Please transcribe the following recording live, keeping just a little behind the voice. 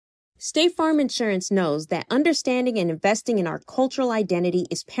State Farm Insurance knows that understanding and investing in our cultural identity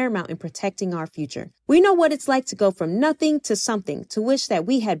is paramount in protecting our future. We know what it's like to go from nothing to something, to wish that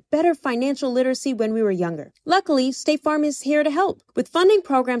we had better financial literacy when we were younger. Luckily, State Farm is here to help with funding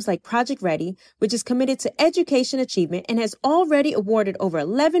programs like Project Ready, which is committed to education achievement and has already awarded over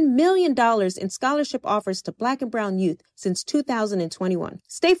 $11 million in scholarship offers to Black and brown youth since 2021.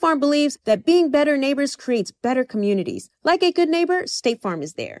 State Farm believes that being better neighbors creates better communities. Like a good neighbor, State Farm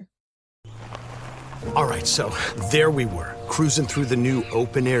is there. All right, so there we were, cruising through the new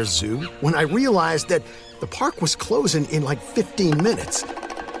open-air zoo, when I realized that the park was closing in like 15 minutes.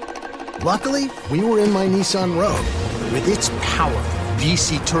 Luckily, we were in my Nissan Rogue. With its powerful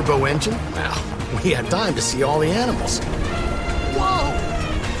VC turbo engine, well, we had time to see all the animals. Whoa!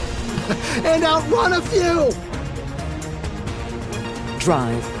 And outrun a few!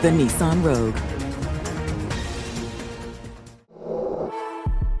 Drive the Nissan Rogue.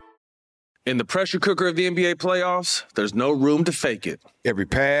 In the pressure cooker of the NBA playoffs, there's no room to fake it. Every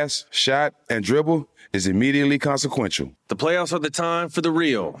pass, shot, and dribble is immediately consequential. The playoffs are the time for the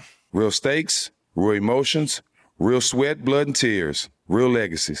real. Real stakes, real emotions, real sweat, blood, and tears, real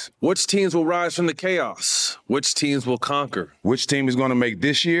legacies. Which teams will rise from the chaos? Which teams will conquer? Which team is going to make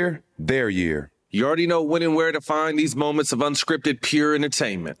this year their year? You already know when and where to find these moments of unscripted, pure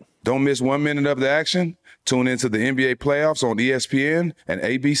entertainment. Don't miss 1 minute of the action. Tune into the NBA playoffs on ESPN and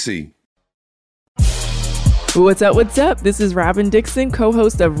ABC. What's up? What's up? This is Robin Dixon,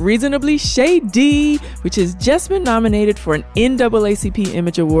 co-host of Reasonably Shady, which has just been nominated for an NAACP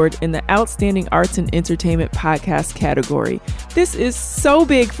Image Award in the Outstanding Arts and Entertainment Podcast category. This is so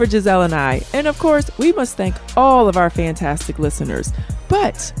big for Giselle and I. And of course, we must thank all of our fantastic listeners.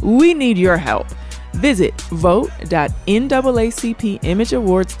 But we need your help. Visit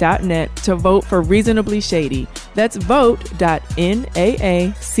vote.naacpimageawards.net to vote for Reasonably Shady. That's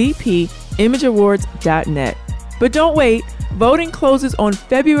vote.naacpimageawards.net. But don't wait. Voting closes on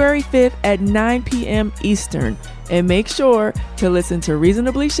February 5th at 9 p.m. Eastern. And make sure to listen to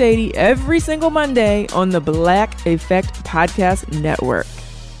Reasonably Shady every single Monday on the Black Effect Podcast Network.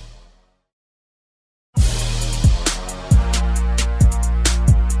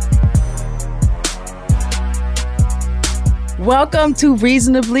 Welcome to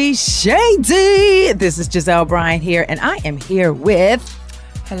Reasonably Shady. This is Giselle Bryant here, and I am here with...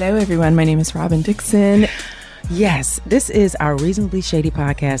 Hello, everyone. My name is Robin Dixon. Yes, this is our Reasonably Shady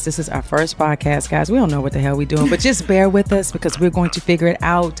podcast. This is our first podcast, guys. We don't know what the hell we're doing, but just bear with us because we're going to figure it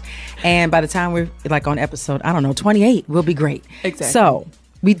out. And by the time we're like on episode, 28, we'll be great. Exactly. So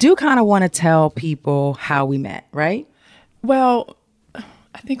we do kind of want to tell people how we met, right? Well,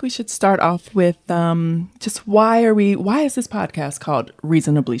 I think we should start off with just why is this podcast called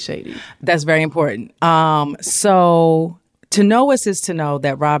Reasonably Shady? That's very important. So to know us is to know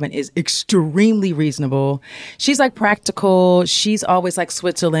that Robin is extremely reasonable. She's like practical. She's always like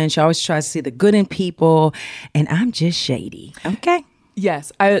Switzerland. She always tries to see the good in people. And I'm just shady. Okay.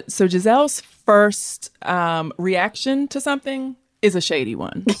 Yes. So Giselle's first reaction to something is a shady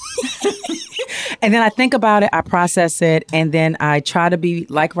one. And then I think about it, I process it, and then I try to be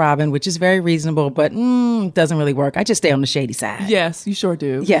like Robin, which is very reasonable, but doesn't really work. I just stay on the shady side. Yes, you sure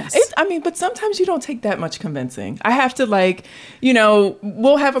do. Yes. But sometimes you don't take that much convincing. I have to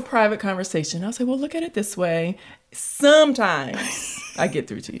we'll have a private conversation. I'll say, well, look at it this way. Sometimes I get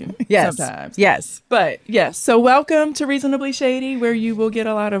through to you. Yes. Sometimes. Yes. But yes. So welcome to Reasonably Shady, where you will get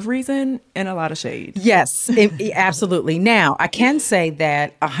a lot of reason and a lot of shade. Yes, absolutely. Now, I can say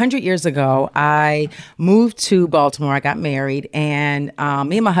that 100 years ago, I moved to Baltimore. I got married, and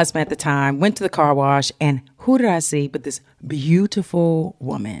me and my husband at the time went to the car wash, and who did I see but this beautiful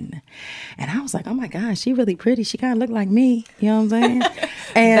woman? And I was like, oh my gosh, she really pretty. She kind of looked like me. You know what I'm saying?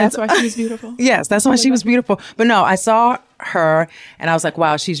 And that's why she was beautiful? Yes, that's why she was beautiful. But no, I saw her and I was like,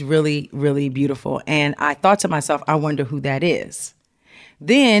 wow, she's really, really beautiful. And I thought to myself, I wonder who that is.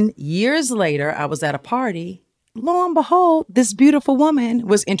 Then years later, I was at a party. Lo and behold, this beautiful woman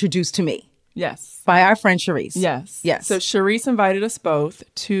was introduced to me. Yes. By our friend Sharice. Yes. Yes. So Sharice invited us both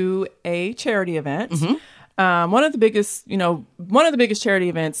to a charity event. Mm-hmm. One of the biggest charity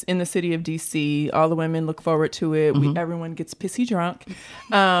events in the city of DC. All the women look forward to it. Mm-hmm. Everyone gets pissy drunk.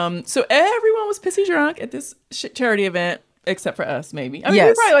 So everyone was pissy drunk at this charity event, except for us, maybe. I mean, we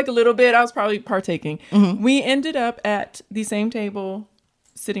were probably like a little bit. I was probably partaking. Mm-hmm. We ended up at the same table,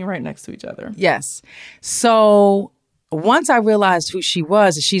 sitting right next to each other. Yes. So once I realized who she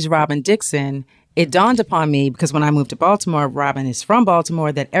was, she's Robin Dixon, it dawned upon me, because when I moved to Baltimore, Robin is from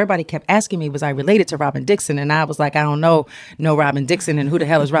Baltimore, that everybody kept asking me, was I related to Robin Dixon? And I was like, I don't know Robin Dixon, and who the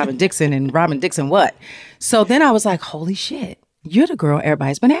hell is Robin Dixon, and Robin Dixon what? So then I was like, holy shit, you're the girl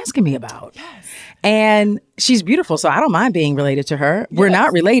everybody's been asking me about. Yes. And she's beautiful, so I don't mind being related to her. We're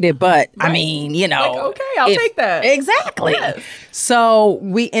not related, but I mean, you know. Like, okay, I'll take that. Exactly. Yes. So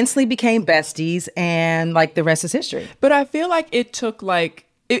we instantly became besties, and like the rest is history. But I feel like it took like,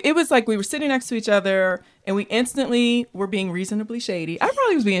 it was like we were sitting next to each other and we instantly were being reasonably shady. I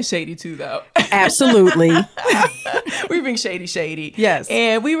probably was being shady too, though. Absolutely. We were being shady. Yes.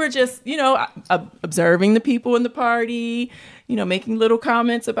 And we were just, you know, observing the people in the party, you know, making little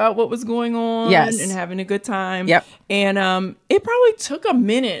comments about what was going on. Yes. And having a good time. Yep. And it probably took a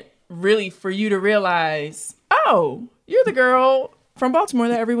minute, really, for you to realize, oh, you're the girl from Baltimore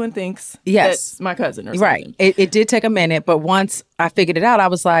that everyone thinks that's my cousin or something. Right. It did take a minute, but once I figured it out, I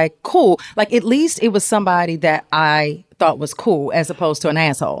was like, cool. Like, at least it was somebody that I thought was cool as opposed to an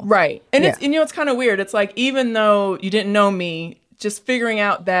asshole. Right. And it's, you know, it's kind of weird. It's like, even though you didn't know me, just figuring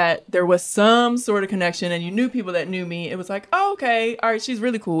out that there was some sort of connection and you knew people that knew me, it was like, oh, okay, all right, she's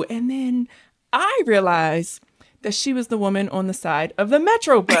really cool. And then I realized that she was the woman on the side of the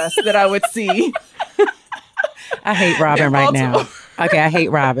Metro bus that I would see. I hate Robin right now. Okay, I hate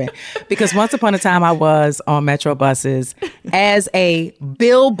Robin. Because once upon a time I was on Metro buses as a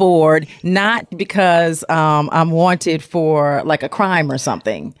billboard, not because I'm wanted for like a crime or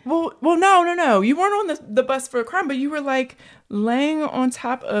something. Well, no. You weren't on the bus for a crime, but you were like laying on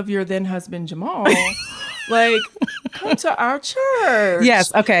top of your then husband Jamal. Like, come to our church.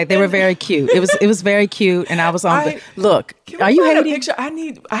 Yes, okay. They were very cute. It was very cute, and I was on. Look, are you hating? A picture?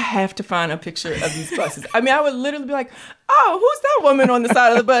 I have to find a picture of these buses. I mean, I would literally be like, "Oh, who's that woman on the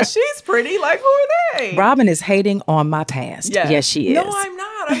side of the bus? She's pretty. Like, who are they?" Robin is hating on my past. Yes, she is. No, I'm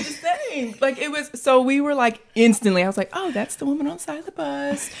not. I'm just saying. Like, it was. So we were like instantly. I was like, "Oh, that's the woman on the side of the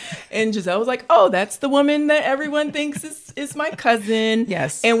bus," and Giselle was like, "Oh, that's the woman that everyone thinks is my cousin."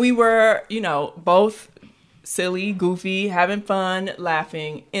 Yes, and we were, you know, both silly, goofy, having fun,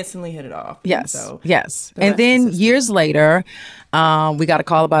 laughing, instantly hit it off. Yes. And yes. And then years later, we got a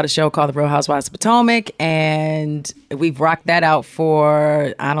call about a show called The Real Housewives of Potomac, and we've rocked that out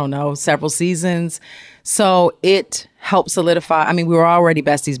for, I don't know, several seasons. So it helped solidify. I mean, we were already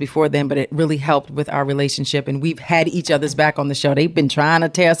besties before then, but it really helped with our relationship. And we've had each other's back on the show. They've been trying to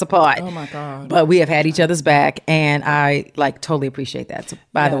tear us apart. Oh, my God. But we have had each other's back. And I totally appreciate that. So,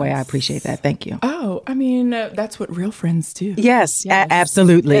 by the way, I appreciate that. Thank you. Oh, I mean, that's what real friends do. Yes.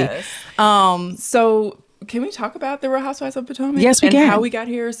 Absolutely. Yes. So can we talk about The Real Housewives of Potomac? Yes, we can. And how we got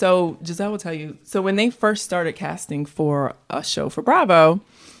here? So Giselle will tell you. So when they first started casting for a show for Bravo,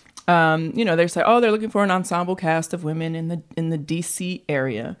 you know, they say, oh, they're looking for an ensemble cast of women in the DC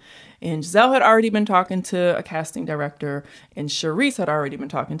area. And Giselle had already been talking to a casting director, and Charisse had already been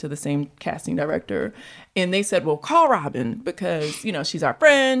talking to the same casting director. And they said, well, call Robin because, you know, she's our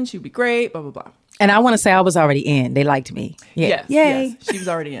friend. She'd be great, blah, blah, blah. And I want to say I was already in. They liked me. Yeah. Yes, she was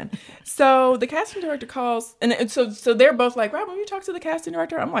already in. So the casting director calls, and so they're both like, Robin, will you talk to the casting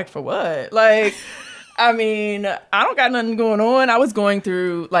director? I'm like, for what? Like, I mean, I don't got nothing going on. I was going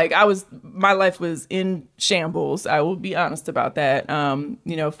through, like, my life was in shambles. I will be honest about that.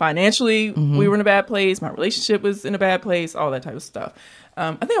 You know, financially, we were in a bad place. My relationship was in a bad place, all that type of stuff.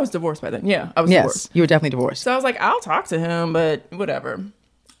 I think I was divorced by then. Yeah, I was divorced. Yes, you were definitely divorced. So I was like, I'll talk to him, but whatever.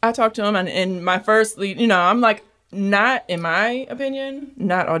 I talked to him, and my first lead, you know, I'm like, not, in my opinion,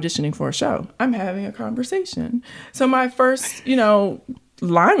 not auditioning for a show. I'm having a conversation. So my first, you know,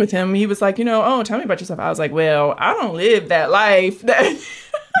 line with him, he was like, you know, oh, tell me about yourself. I was like, well, I don't live that life. It's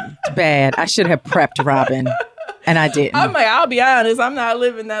bad. I should have prepped Robin, and I didn't. I'm like, I'll be honest, I'm not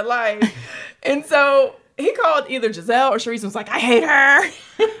living that life. And so he called either Giselle or Charisse and was like, I hate her.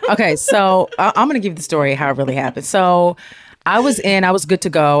 Okay, so I'm going to give you the story how it really happened. So I was good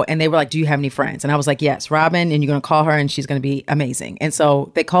to go, and they were like, do you have any friends? And I was like, yes, Robin, and you're going to call her, and she's going to be amazing. And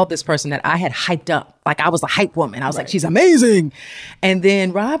so they called this person that I had hyped up. Like, I was a hype woman. I was like, she's amazing. And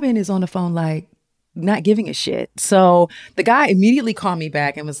then Robin is on the phone like, not giving a shit. So the guy immediately called me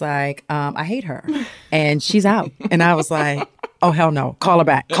back and was like, I hate her, and she's out. And I was like, oh, hell no. Call her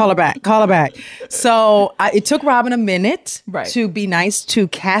back. So it took Robin a minute to be nice to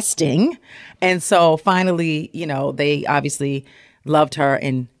casting. And so finally, you know, they obviously loved her,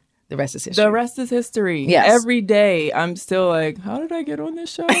 and the rest is history. The rest is history. Yes. Every day I'm still like, how did I get on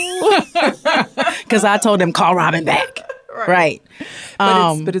this show? Because I told them, call Robin back. Right.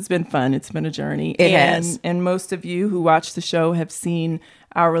 But it's been fun. It's been a journey. It has. And most of you who watch the show have seen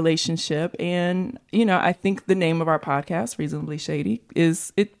our relationship. And, you know, I think the name of our podcast, Reasonably Shady,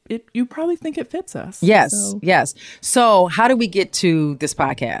 is it you probably think it fits us. Yes. Yes. So how do we get to this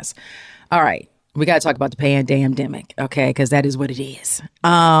podcast? All right. We got to talk about the pandemic, okay? Because that is what it is.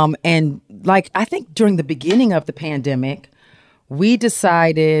 And like, I think during the beginning of the pandemic, we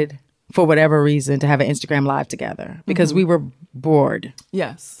decided for whatever reason to have an Instagram live together because we were bored,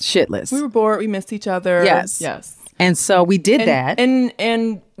 Yes. shitless. We were bored. We missed each other. Yes. Yes. And so we did that.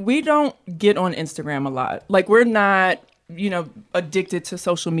 And we don't get on Instagram a lot. Like, we're not, addicted to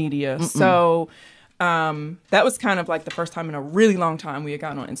social media. So that was kind of like the first time in a really long time we had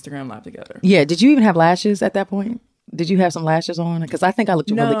gotten on Instagram live together. Yeah. Did you even have lashes at that point? Did you have some lashes on? Because I think I looked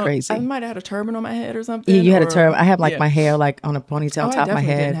really crazy. I might have had a turban on my head or something. Yeah, you had a turban. I had my hair like on a ponytail on top of my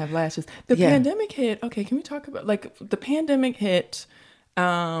head. I didn't have lashes. The pandemic hit. Okay, can we talk about the pandemic hit?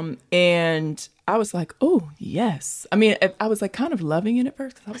 And I was like, oh, yes. I mean, I was like kind of loving it at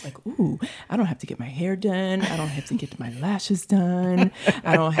first because I was like, ooh, I don't have to get my hair done. I don't have to get my lashes done.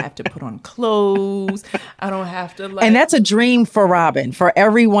 I don't have to put on clothes. I don't have to And that's a dream for Robin, for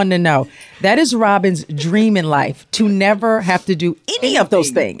everyone to know. That is Robin's dream in life, to never have to do any of those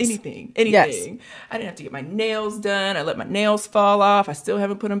things. Anything. Yes. I didn't have to get my nails done. I let my nails fall off. I still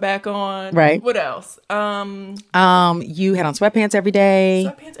haven't put them back on. Right. What else? You had on sweatpants every day.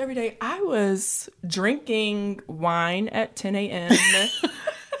 Sweatpants every day. I was drinking wine at 10 a.m.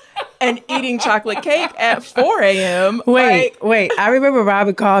 and eating chocolate cake at 4 a.m. Wait. I remember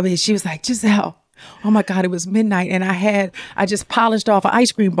Robin called me and she was like, Giselle, oh my God, it was midnight and I just polished off an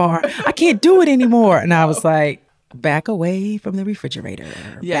ice cream bar. I can't do it anymore. And I was like, back away from the refrigerator.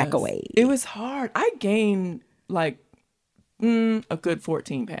 Yes. Back away. It was hard. I gained like a good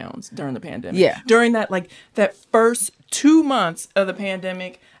 14 pounds during the pandemic. Yeah. During that first 2 months of the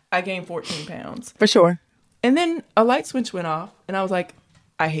pandemic, I gained 14 pounds. For sure. And then a light switch went off and I was like,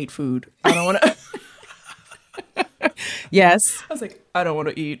 I hate food. I don't want to. Yes. I was like, I don't want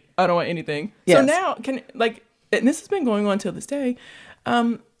to eat. I don't want anything. Yes. So now, and this has been going on till this day.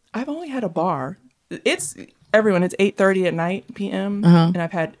 I've only had a bar. It's 8:30 at night p.m. And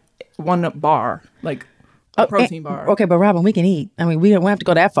I've had one bar, like a protein bar. Okay, but Robin, we can eat. I mean, we don't have to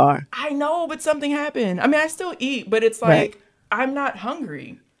go that far. I know, but something happened. I mean, I still eat, but it's like Right. I'm not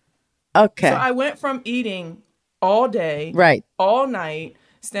hungry. Okay. So I went from eating all day, Right. all night,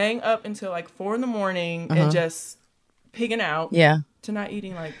 staying up until like 4 a.m. and just pigging out, Yeah. to not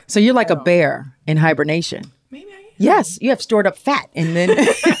eating like. So you're like a at all. bear in hibernation. Maybe I am. Yes, you have stored up fat, and then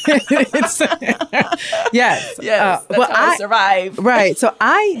it's, yes, Yes, that's how I survive. Right. So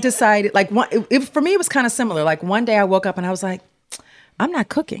I decided, for me, it was kind of similar. Like one day I woke up and I was like, I'm not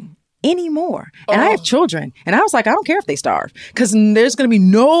cooking anymore, and I have children, and I was like, I don't care if they starve because there's going to be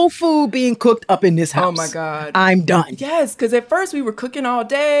no food being cooked up in this house. Oh my God, I'm done. Yes, because at first we were cooking all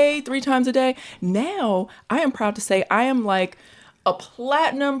day, 3 times a day. Now I am proud to say I am like a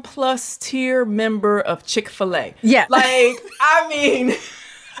platinum plus tier member of Chick-fil-A. Yeah. I mean,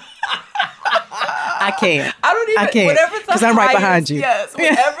 I can't. I can't. Whatever the 'cause I'm right behind you. Yes,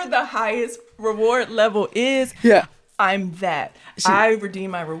 whatever the highest reward level is. Yeah. I'm that. I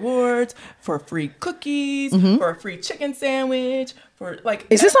redeem my rewards for free cookies, for a free chicken sandwich, for like.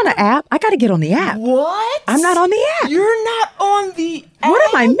 Is this on the app? I got to get on the app. What? I'm not on the app. You're not on the app. What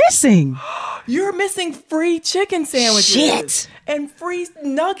am I missing? You're missing free chicken sandwiches. Shit. And free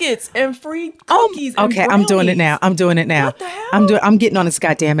nuggets and free Oh, cookies. And okay. I'm doing it now. I'm doing it now. What the hell? I'm getting on this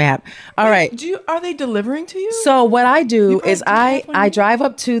goddamn app. All right. Are they delivering to you? So what I do is guys do have one I here? drive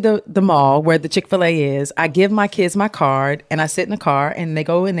up to the mall where the Chick-fil-A is. I give my kids my card and I sit in the car and they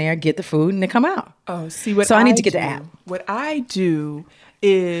go in there, get the food, and they come out. Oh, see what So I need to do- get the app. What I do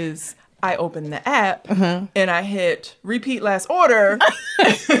is I open the app Uh-huh. and I hit repeat last order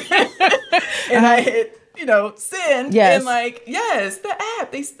and I hit send. Yes. And the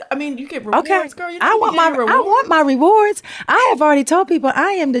app. You get rewards, Okay. girl. You I want my rewards. I have already told people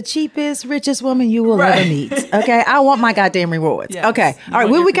I am the cheapest, richest woman you will ever meet. Okay. I want my goddamn rewards. Yes. Okay. You All right.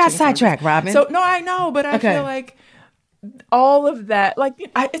 want Well, your we got chicken sidetracked, sandwich. Robin. So no, I know, but I Okay. feel like all of that,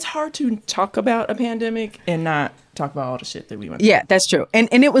 it's hard to talk about a pandemic and not talk about all the shit that we went through. Yeah, that's true. And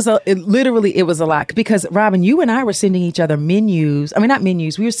it was literally a lot because Robin, you and I were sending each other menus. I mean, not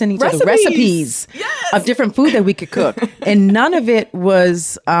menus. We were sending each other recipes Yes. of different food that we could cook. And none of it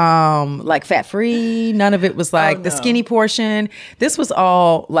was like fat free. None of it was like the no. skinny portion. This was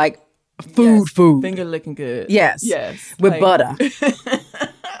all like food. Finger licking good. Yes. Yes. With butter.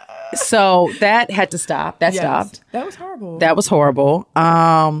 So that had to stop. That Yes. stopped. That was horrible. That was horrible.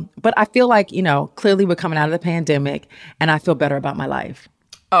 But I feel like, clearly we're coming out of the pandemic and I feel better about my life.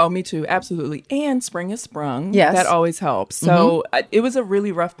 Oh, me too. Absolutely. And spring has sprung. Yes. That always helps. So it was a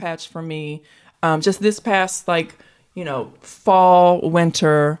really rough patch for me. Just this past fall,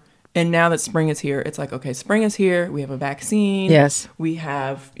 winter. And now that spring is here, it's like, okay, spring is here. We have a vaccine. Yes. We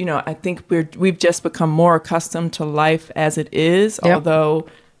have, I think we've just become more accustomed to life as it is, Yep. although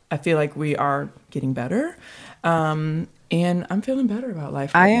I feel like we are getting better. And I'm feeling better about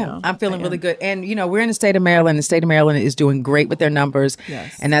life I right am. now. I'm feeling really good. And, we're in the state of Maryland. The state of Maryland is doing great with their numbers.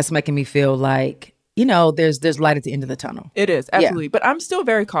 Yes. And that's making me feel like, there's light at the end of the tunnel. It is, absolutely. Yeah. But I'm still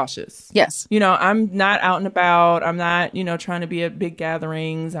very cautious. Yes. I'm not out and about. I'm not, trying to be at big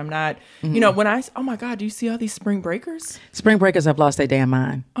gatherings. I'm not, when oh my God, do you see all these spring breakers? Spring breakers have lost their damn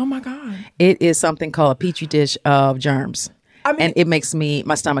mind. Oh my God. It is something called a petri dish of germs. I mean, and it makes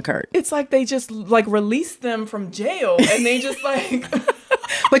my stomach hurt. It's like they just release them from jail and they just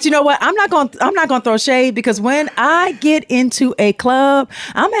But you know what? I'm not gonna throw shade, because when I get into a club,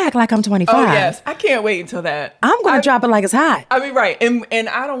 I'm gonna act like I'm 25. Oh yes, I can't wait until that. I'm gonna drop it like it's hot. I mean, right, and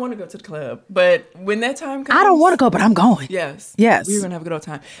I don't want to go to the club, but when that time comes, I don't want to go, but I'm going. Yes, we're gonna have a good old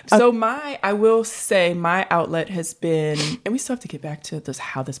time. So I will say my outlet has been, and we still have to get back to this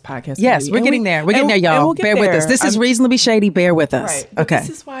how this podcast. Yes, we're getting there. We're getting there, y'all. Bear with us. This is reasonably shady. Bear with us. Right. Okay. This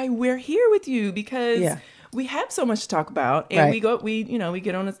is why we're here with you, because we have so much to talk about, and we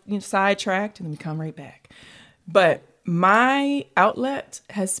get on a sidetracked and then we come right back. But my outlet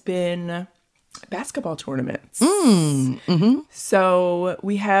has been basketball tournaments. So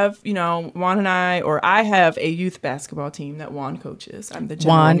we have, Juan and I have a youth basketball team that Juan coaches. I'm the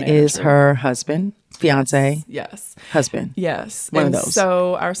general manager. Juan is her husband, fiance. Yes. Husband. Yes. One of those.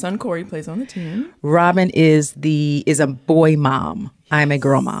 So our son Corey plays on the team. Robin is a boy mom. I'm a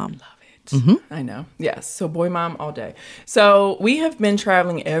girl mom. I know. Yes. So boy, mom all day. So we have been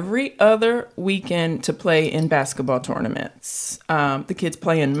traveling every other weekend to play in basketball tournaments. The kids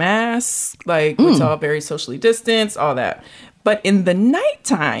play in mass, it's all very socially distanced, all that. But in the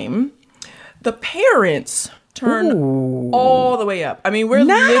nighttime, the parents turn all the way up. I mean, we're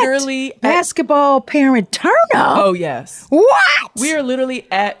literally basketball parent turn up. Oh yes. What? We are literally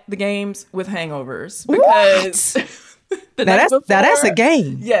at the games with hangovers because that's a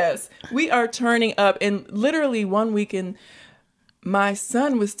game. Yes. We are turning up. And literally one weekend, my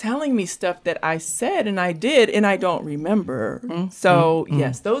son was telling me stuff that I said and I did, and I don't remember.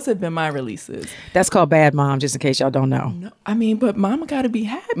 Yes, those have been my releases. That's called bad mom, just in case y'all don't know. No, I mean, but mama got to be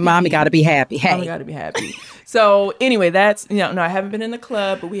happy. Mommy got to be happy. Hey. Mama got to be happy. So anyway, that's, no, I haven't been in the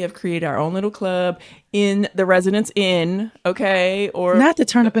club, but we have created our own little club in the Residence Inn, okay? Or not to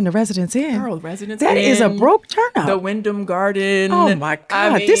turn up in the Residence Inn. Girl, Residence Inn. That is a broke turn up. The Wyndham Garden. Oh my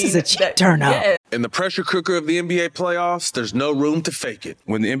God, this is a cheap turn up. Yeah. In the pressure cooker of the NBA playoffs, there's no room to fake it.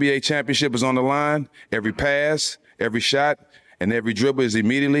 When the NBA championship is on the line, every pass, every shot, and every dribble is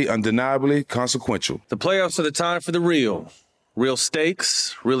immediately, undeniably consequential. The playoffs are the time for the real. Real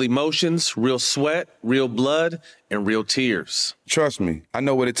stakes, real emotions, real sweat, real blood, and real tears. Trust me, I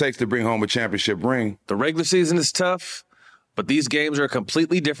know what it takes to bring home a championship ring. The regular season is tough, but these games are a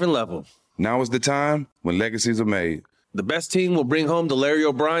completely different level. Now is the time when legacies are made. The best team will bring home the Larry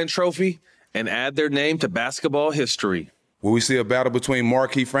O'Brien Trophy and add their name to basketball history. Will we see a battle between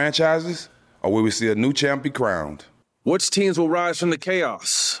marquee franchises, or will we see a new champ be crowned? Which teams will rise from the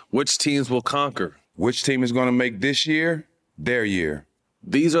chaos? Which teams will conquer? Which team is going to make this year their year?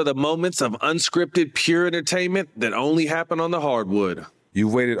 These are the moments of unscripted, pure entertainment that only happen on the hardwood.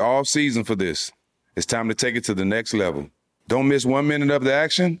 You've waited all season for this. It's time to take it to the next level. Don't miss 1 minute of the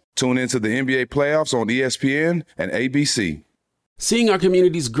action. Tune into the NBA playoffs on ESPN and ABC. Seeing our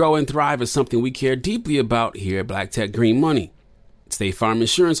communities grow and thrive is something we care deeply about here at Black Tech Green Money. State Farm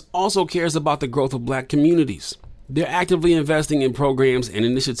Insurance also cares about the growth of Black communities. They're actively investing in programs and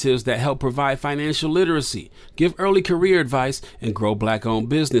initiatives that help provide financial literacy, give early career advice, and grow Black-owned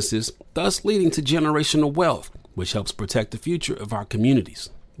businesses, thus leading to generational wealth, which helps protect the future of our communities.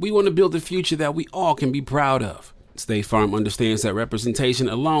 We want to build a future that we all can be proud of. State Farm understands that representation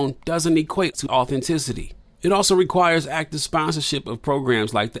alone doesn't equate to authenticity. It also requires active sponsorship of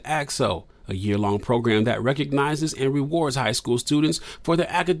programs like the AXO, a year-long program that recognizes and rewards high school students for their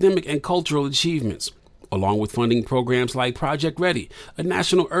academic and cultural achievements, along with funding programs like Project Ready, a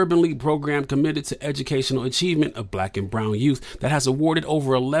National Urban League program committed to educational achievement of Black and brown youth that has awarded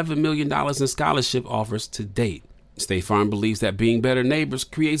over $11 million in scholarship offers to date. State Farm believes that being better neighbors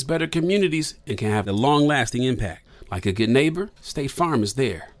creates better communities and can have a long-lasting impact. Like a good neighbor, State Farm is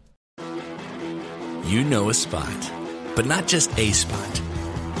there. You know a spot, but not just a spot,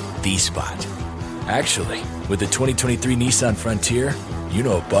 the spot. Actually, with the 2023 Nissan Frontier, you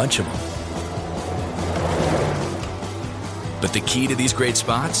know a bunch of them. But the key to these great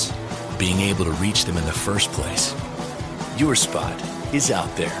spots? Being able to reach them in the first place. Your spot is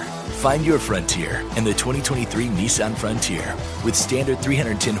out there. Find your Frontier in the 2023 Nissan Frontier with standard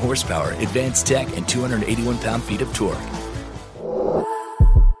 310 horsepower, advanced tech, and 281 pound-feet of torque.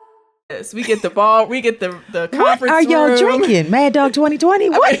 Yes, we get the ball. We get the conference room. What are y'all drinking? Mad Dog 2020?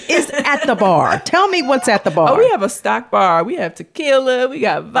 What is at the bar? Tell me what's at the bar. Oh, we have a stock bar. We have tequila. We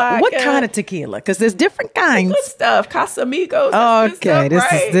got vodka. What kind of tequila? Because there's different kinds. Good stuff. Casamigos. Okay,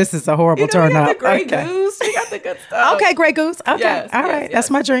 this is a horrible turn up. We got the Grey Goose. We got the good stuff. Okay, Grey Goose. Okay, yes, all right. Yes.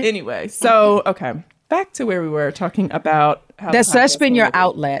 That's my drink. Anyway, so okay, back to where we were talking about. How that's been your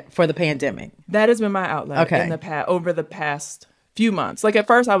outlet for the pandemic. That has been my outlet in the over the past few months. Like at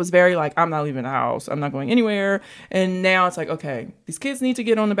first I was very like, I'm not leaving the house. I'm not going anywhere. And now it's like, okay, these kids need to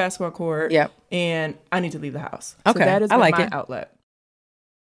get on the basketball court. Yep. And I need to leave the house. Okay. So that has been my it. outlet.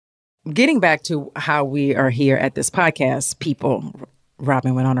 Getting back to how we are here at this podcast, people,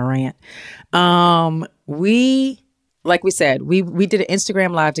 Robin went on a rant. Like we said, we did an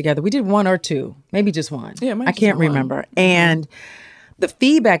Instagram live together. We did one or two, maybe just one. Yeah, I can't remember. And the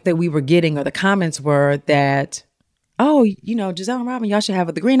feedback that we were getting or the comments were that, oh, Giselle and Robin, y'all should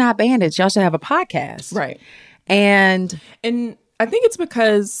have the Green Eye Bandits. Y'all should have a podcast. Right. And I think it's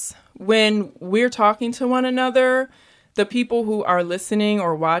because when we're talking to one another, the people who are listening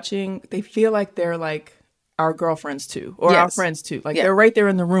or watching, they feel like they're like our girlfriends too, or our friends too. Like they're right there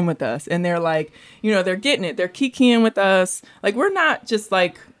in the room with us and they're like, they're getting it. They're kikiing with us. Like we're not just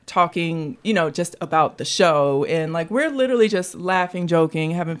like talking, just about the show. And like, we're literally just laughing,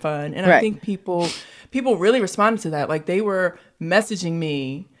 joking, having fun. And I think people really responded to that. Like they were messaging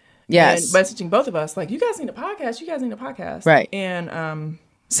me and messaging both of us. Like, you guys need a podcast. You guys need a podcast. Right. And,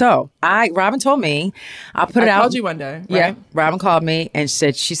 so Robin told me, I called you one day. Right? Yeah. Robin called me and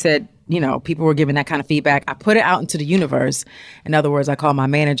she said, people were giving that kind of feedback. I put it out into the universe. In other words, I called my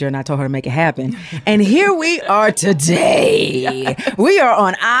manager and I told her to make it happen. And here we are today. Yes. We are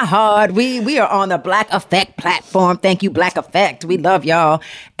on iHeart. We are on the Black Effect platform. Thank you, Black Effect. We love y'all.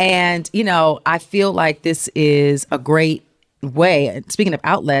 And, I feel like this is a great way, speaking of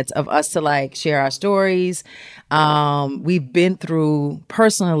outlets, of us to like share our stories. We've been through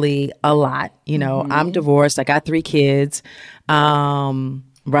personally a lot. I'm divorced. I got 3 kids.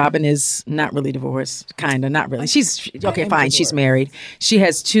 Robin is not really divorced, kind of, not really. She's okay, fine. She's married. She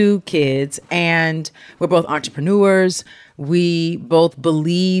has 2 kids and we're both entrepreneurs. We both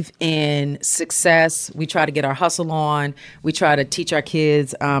believe in success. We try to get our hustle on. We try to teach our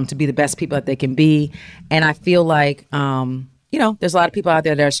kids to be the best people that they can be. And I feel like, there's a lot of people out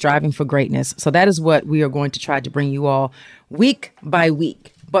there that are striving for greatness. So that is what we are going to try to bring you all week by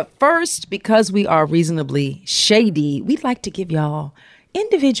week. But first, because we are reasonably shady, we'd like to give y'all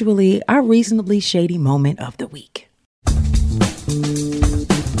individually our reasonably shady moment of the week.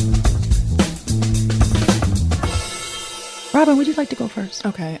 Robin, would you like to go first?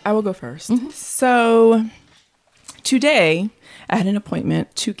 Okay, I will go first. Mm-hmm. So today I had an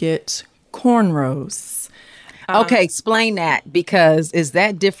appointment to get cornrows. Okay, explain that, because is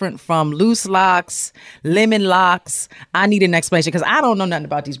that different from loose locks, lemon locks? I need an explanation because I don't know nothing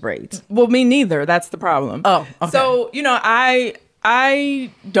about these braids. Well, me neither. That's the problem. Oh, okay. So,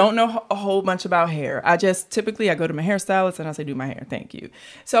 I don't know a whole bunch about hair. I go to my hairstylist and I say, do my hair. Thank you.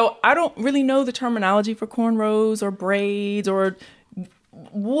 So I don't really know the terminology for cornrows or braids or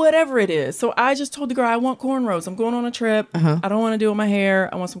whatever it is. So I just told the girl, I want cornrows. I'm going on a trip. I don't want to do my hair.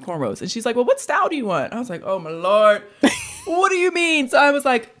 I want some cornrows. And she's like, well, what style do you want? I was like, oh my Lord, what do you mean? So I was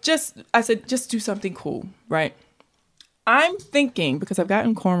like, just do something cool, right? I'm thinking, because I've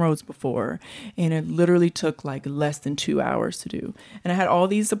gotten cornrows before and it literally took like less than 2 hours to do. And I had all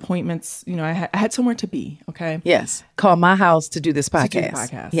these appointments, I had somewhere to be. Okay. Yes. Call my house to do this podcast. To do the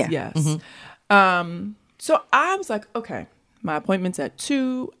podcast. Yeah. Yes. Mm-hmm. So I was like, okay, my appointment's at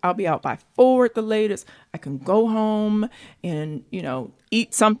 2. I'll be out by 4 at the latest. I can go home and,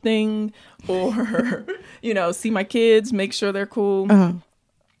 eat something or, see my kids, make sure they're cool.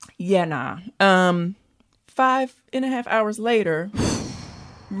 Yeah, nah. 5.5 hours later,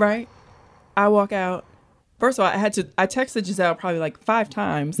 right? I walk out. First of all, I texted Giselle probably like 5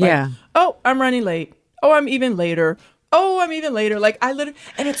 times. Like, yeah. Oh, I'm running late. Oh, I'm even later. Oh, I'm even later. Like I literally,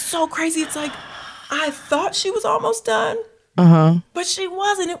 and it's so crazy. It's like, I thought she was almost done. But she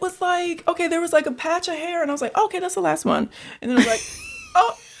wasn't. It was like, okay, there was like a patch of hair and I was like, okay, that's the last one. And then it was like,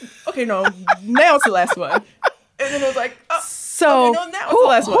 oh, okay, no, now it's the last one. And then it was like, oh. So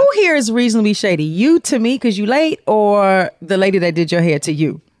who here is reasonably shady? You to me because you late, or the lady that did your hair to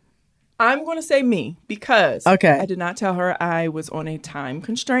you? I'm going to say me because I did not tell her I was on a time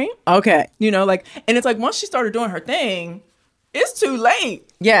constraint. Okay. And it's like once she started doing her thing, it's too late.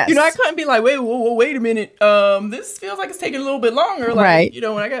 Yes. I couldn't be like, wait a minute. This feels like it's taking a little bit longer. Like, right.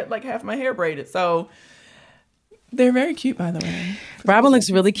 When I got like half my hair braided. So They're very cute, by the way. Robin looks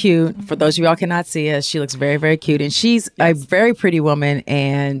really cute. For those of y'all cannot see us, she looks very, very cute. And she's a very pretty woman,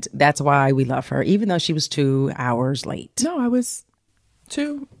 and that's why we love her, even though she was 2 hours late. No, I was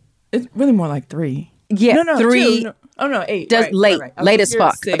 2. It's really more like 3. Yeah, no, 3. 2, no. Oh, no, 8. Does right, late. right. Late as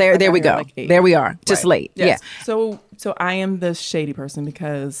fuck. 6, There we go. like 8. There we are. Just late. Yes. Yeah. So I am the shady person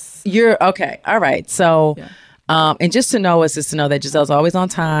because... You're okay. All right. So... Yeah. And just to know us is to know that Giselle's always on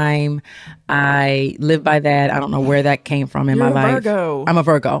time. I live by that. I don't know where that came from in You're my life. Virgo. I'm a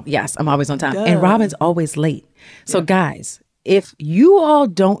Virgo. Yes, I'm always on time. Duh. And Robin's always late. So guys, if you all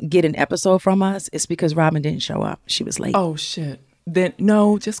don't get an episode from us, it's because Robin didn't show up. She was late. Oh, shit. Then,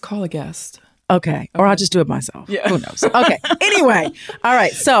 no, just call a guest. Okay. Or I'll just do it myself. Yeah. Who knows? Okay. Anyway. All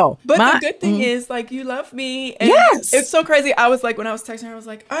right. So, But the good thing is, like, you love me. And yes. It's so crazy. I was like, when I was texting her, I was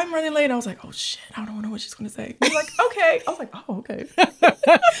like, I'm running late. And I was like, oh, shit. I don't know what she's going to say. She's like, okay. I was like, oh, okay.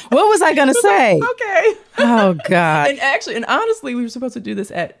 What was I going to say? Okay. Oh, God. And honestly, we were supposed to do this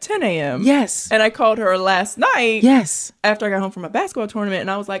at 10 a.m. Yes. And I called her last night. Yes. After I got home from a basketball tournament.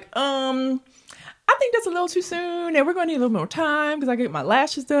 And I was like, I think that's a little too soon, and we're going to need a little more time because I get my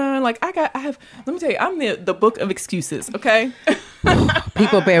lashes done. Like let me tell you, I'm the book of excuses. Okay,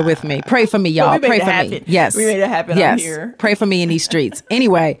 people bear with me. Pray for me, y'all. Pray for me. Yes, we made it happen. Yes, I'm here. Pray for me in these streets.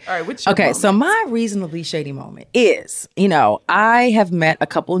 Anyway, all right. What's your okay? moment? So my reasonably shady moment is, I have met a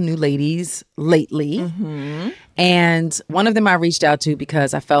couple new ladies lately, and one of them I reached out to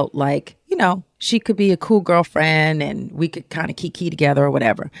because I felt like she could be a cool girlfriend and we could kind of kiki together or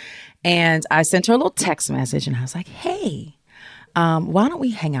whatever. And I sent her a little text message and I was like, hey, why don't we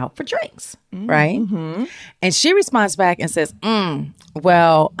hang out for drinks? Right? Mm-hmm. And she responds back and says,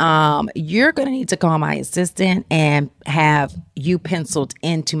 well, you're going to need to call my assistant and have you penciled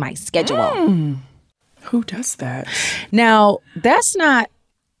into my schedule. Who does that? Now, that's not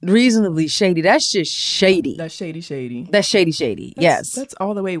reasonably shady. That's just shady. That's shady. That's shady. Yes. That's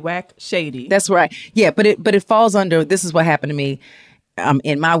all the way whack shady. That's right. Yeah, but it falls under, this is what happened to me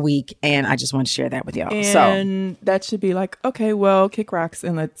in my week, and I just want to share that with y'all. And that should be like, okay, well, kick rocks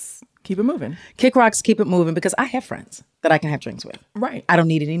and let's keep it moving. Kick rocks, keep it moving, because I have friends that I can have drinks with. Right. I don't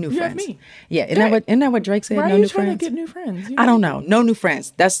need any new friends. You have me. Yeah. Isn't that what Drake said? Why no are you new trying friends? to get new friends? I don't know. No new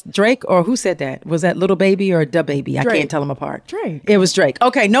friends. That's Drake, or who said that? Was that Little Baby or Da Baby? I can't tell them apart. Drake. It was Drake.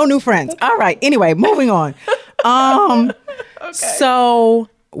 Okay, no new friends. All right. Anyway, moving on. Okay. So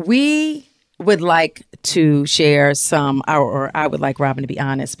we would like to share some, or I would like Robin to be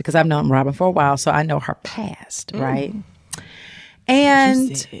honest, because I've known Robin for a while, so I know her past, right?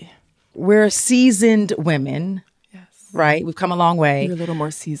 And we're seasoned women, right? We've come a long way. You're a little more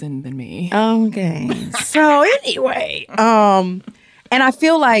seasoned than me. Okay. So anyway, and I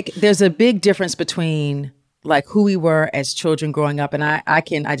feel like there's a big difference between like who we were as children growing up. And I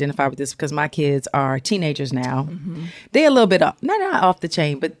can identify with this because my kids are teenagers now. Mm-hmm. They're a little bit not off the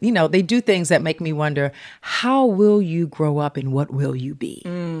chain, but they do things that make me wonder, how will you grow up and what will you be?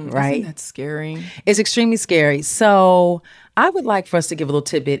 Right? Isn't that scary? It's extremely scary. So I would like for us to give a little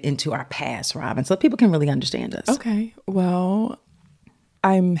tidbit into our past, Robin, so people can really understand us. Okay. Well,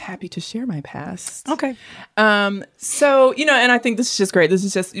 I'm happy to share my past. Okay. So, and I think this is just great. This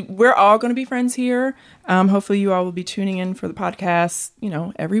is just, we're all going to be friends here. Hopefully you all will be tuning in for the podcast,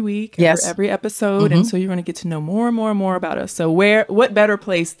 every week, every episode. Mm-hmm. And so you're going to get to know more and more and more about us. So what better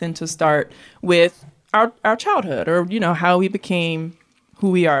place than to start with our childhood or, how we became who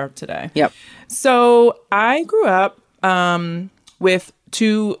we are today. Yep. So I grew up with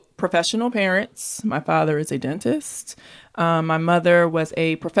 2 professional parents. My father is a dentist. My mother was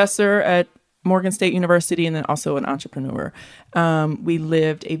a professor at Morgan State University and then also an entrepreneur. We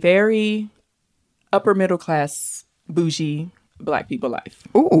lived a very upper middle class, bougie Black people life.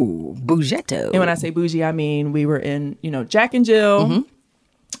 Ooh, bougetto. And when I say bougie, I mean we were in, Jack and Jill.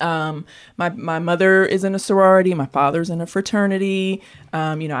 Mm-hmm. My mother is in a sorority. My father's in a fraternity.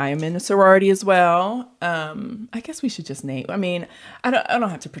 I am in a sorority as well. I guess we should just name. I mean, I don't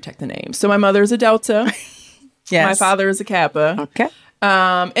have to protect the name. So my mother is a Delta. Yes. My father is a Kappa. Okay.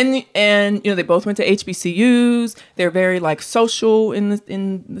 And they both went to HBCUs. They're very like social in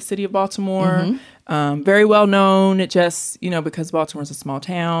the city of Baltimore. Mm-hmm. Very well known. It just, because Baltimore is a small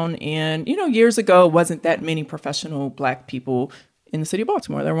town, and years ago wasn't that many professional Black people in the city of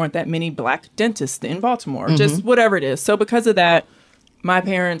Baltimore. There weren't that many Black dentists in Baltimore. Mm-hmm. Just whatever it is. So because of that, my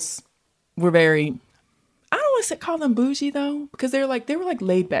parents were very, I don't want to call them bougie though, because they were like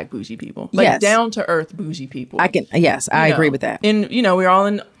laid back bougie people, like down to earth bougie people. I agree with that. And we're all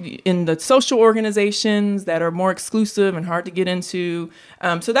in the social organizations that are more exclusive and hard to get into.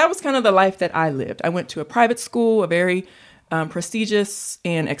 So that was kind of the life that I lived. I went to a private school, a very prestigious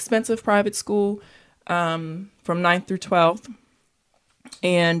and expensive private school. from 9th through 12th.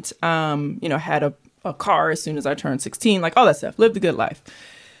 And, had a car as soon as I turned 16, like all that stuff. Lived a good life.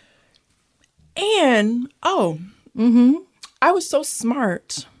 And, I was so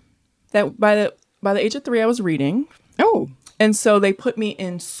smart that by the age of 3, I was reading. Oh. And so they put me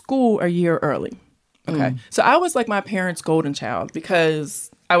in school a year early. Okay. So I was like my parents' golden child because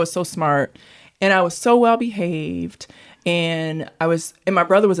I was so smart and I was so well behaved. And my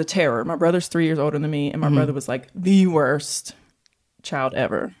brother was a terror. My brother's 3 years older than me. And my brother was like the worst child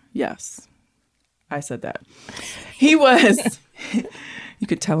ever. Yes. I said that. He was, you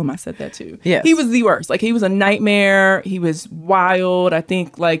could tell him I said that too. Yes. He was the worst. Like he was a nightmare. He was wild. I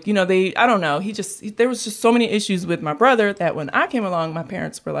think I don't know. There was just so many issues with my brother that when I came along, my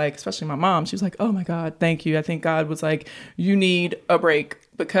parents were like, especially my mom, she was like, oh my God, thank you. I think God was like, you need a break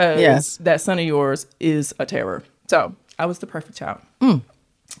because that son of yours is a terror. So I was the perfect child.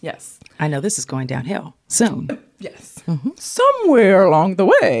 Yes. I know this is going downhill soon. Yes. Somewhere along the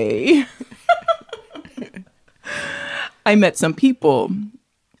way, I met some people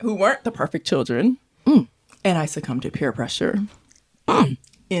who weren't the perfect children, and I succumbed to peer pressure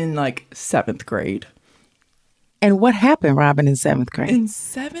in 7th grade. And what happened, Robin, in 7th grade? In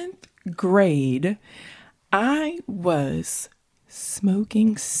 7th grade, I was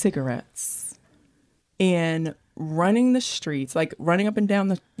smoking cigarettes and running the streets, running up and down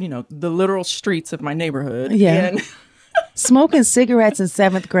the literal streets of my neighborhood. Yeah. And smoking cigarettes in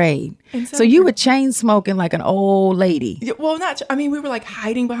 7th grade. So you were chain smoking like an old lady. Yeah, well, we were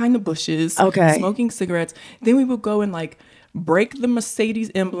hiding behind the bushes. Okay. Smoking cigarettes. Then we would go and break the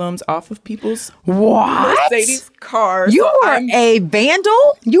Mercedes emblems off of people's Mercedes cars. You were a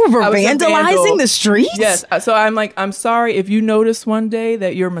vandal? You were vandalizing the streets? Yes. So I'm sorry if you noticed one day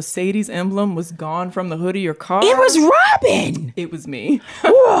that your Mercedes emblem was gone from the hood of your car. It was Robin. It was me.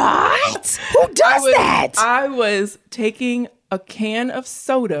 What? Who does that? I was taking a can of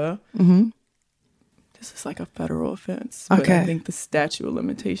soda. This is a federal offense. But I think the statute of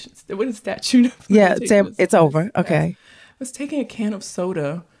limitations. What is statute of limitations? It's over. Okay. I was taking a can of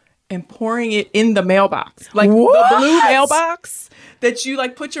soda and pouring it in the mailbox. The blue mailbox that you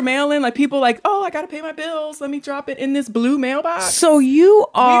put your mail in. People oh, I got to pay my bills. Let me drop it in this blue mailbox. So we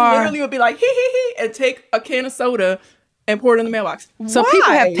literally would be like, hee, and take a can of soda and pour it in the mailbox. So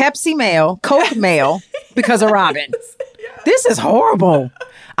people have Pepsi mail, Coke mail because of Robin. This is horrible.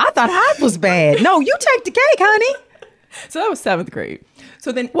 I thought I was bad. No, you take the cake, honey. So that was 7th grade.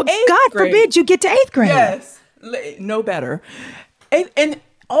 So then God forbid you get to 8th grade. Yes. No better. And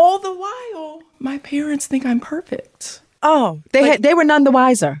all the while, my parents think I'm perfect. Oh, they were none the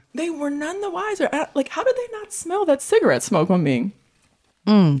wiser. They were none the wiser. How did they not smell that cigarette smoke on me?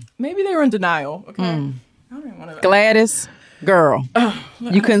 Maybe they were in denial. Okay. I don't even want to. Gladys, girl,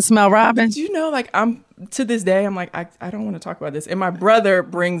 you couldn't smell Robin? Do you know, I'm to this day, I'm I don't want to talk about this. And my brother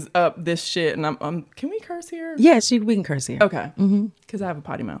brings up this shit, and I'm can we curse here? Yes, we can curse here. Okay. Because I have a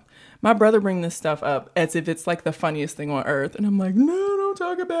potty mouth. My brother brings this stuff up as if it's the funniest thing on earth. And I'm like, no, don't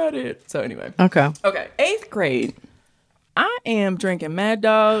talk about it. So anyway. Okay. 8th grade. I am drinking Mad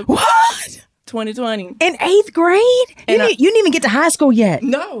Dog. What? 2020. In 8th grade? You didn't even get to high school yet.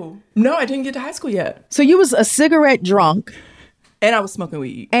 No, I didn't get to high school yet. So you was a cigarette drunk. And I was smoking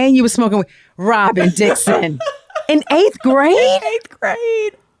weed. And you were smoking weed. Robin Dixon. In 8th grade? In 8th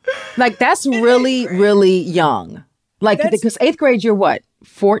grade. That's really, really young. Because 8th grade, you're what?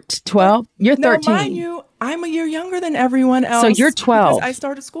 12? You're 13. No, mind you, I'm a year younger than everyone else. So you're 12. Because I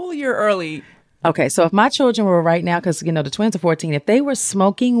started school a year early. Okay, so if my children were right now, because, the twins are 14, if they were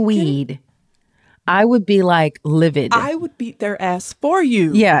smoking weed, I would be livid. I would beat their ass for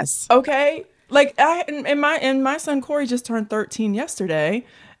you. Yes. Okay? My son Corey just turned 13 yesterday,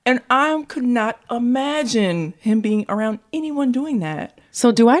 and I could not imagine him being around anyone doing that.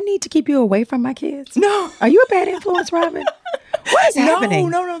 So do I need to keep you away from my kids? No. Are you a bad influence, Robin? What is happening?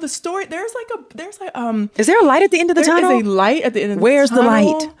 No. The story, Is there a light at the end of the tunnel? There is a light at the end of the tunnel. Where's the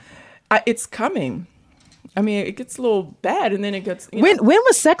light? It's coming. It gets a little bad, and then it gets... When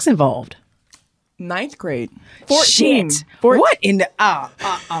was sex involved? 9th grade. 14. Shit. 14. What in the...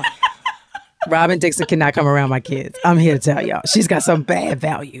 Robin Dixon cannot come around my kids. I'm here to tell y'all. She's got some bad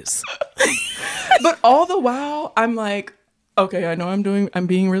values. But all the while, I'm like, okay, I know I'm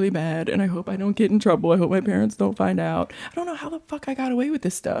being really bad, and I hope I don't get in trouble. I hope my parents don't find out. I don't know how the fuck I got away with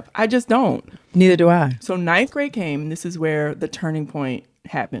this stuff. I just don't. Neither do I. So 9th grade came. This is where the turning point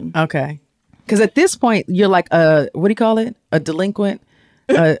happened. Okay. Because at this point, you're like a, what do you call it? A delinquent?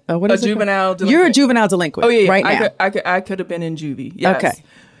 What is a juvenile delinquent. You're a juvenile delinquent. Oh, yeah. Right now. I could have been in juvie. Yes. Okay.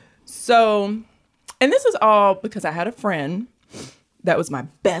 So, and this is all because I had a friend that was my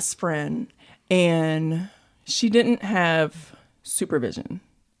best friend. And she didn't have supervision.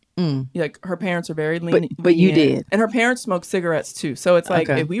 Like her parents are very lenient. But you did. And her parents smoked cigarettes too. So it's like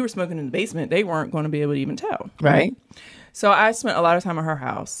if we were smoking in the basement, they weren't going to be able to even tell. Right. So I spent a lot of time at her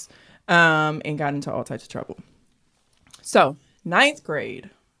house and got into all types of trouble. So 9th grade,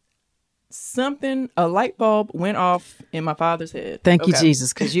 a light bulb went off in my father's head. Thank you,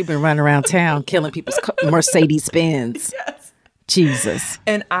 Jesus, because you've been running around town killing people's Mercedes Benz. Yes. Jesus.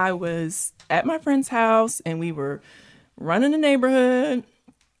 And I was at my friend's house and we were running the neighborhood.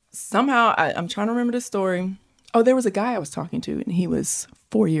 Somehow, I'm trying to remember the story. Oh, there was a guy I was talking to, and he was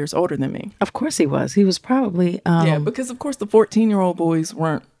 4 years older than me. Of course he was. He was probably... yeah, because of course the 14-year-old boys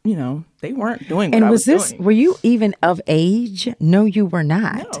weren't, they weren't doing what I was doing. Were you even of age? No, you were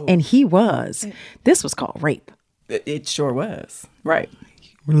not. No. And he was. This was called rape. It sure was. Right.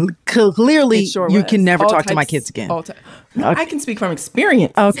 Clearly, It sure you was. can never All talk to my types- kids again. all ti- No, I can speak from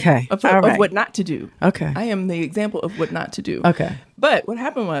experience. Okay. Of All right. what not to do. Okay. I am the example of what not to do. Okay. But what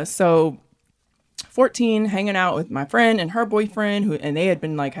happened was, 14, hanging out with my friend and her boyfriend, and they had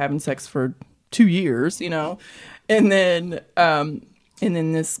been like having sex for 2 years, and then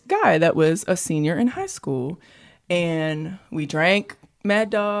this guy that was a senior in high school, and we drank Mad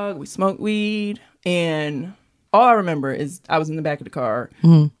Dog, we smoked weed, and all I remember is I was in the back of the car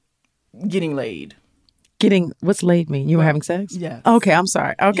getting laid. What's laid mean? You were having sex? Yes. Okay, I'm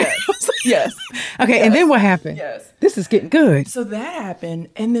sorry. Okay. Yes. Okay, Yes. and then what happened? Yes. This is getting good. So that happened,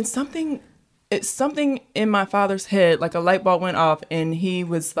 and then something in my father's head, like a light bulb went off, and he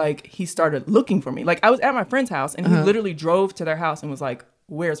was like, he started looking for me. Like I was at my friend's house, and he literally drove to their house and was like,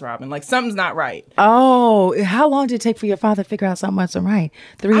 "Where's Robin? Like something's not right." Oh, how long did it take for your father to figure out something wasn't right?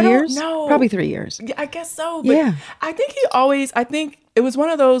 3 years? No, Probably 3 years. Yeah, I guess so. But Yeah. I think I think it was one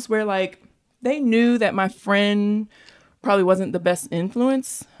of those where like they knew that my friend probably wasn't the best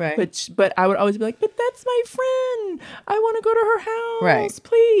influence. Right. But I would always be like, "But that's my friend. I want to go to her house, Right.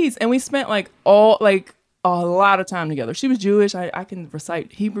 please." And we spent a lot of time together. She was Jewish. I can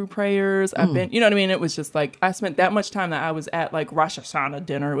recite Hebrew prayers. I've been, you know what I mean? It was just like, I spent that much time that I was at like Rosh Hashanah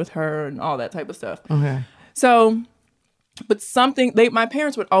dinner with her and all that type of stuff. Okay. So, but my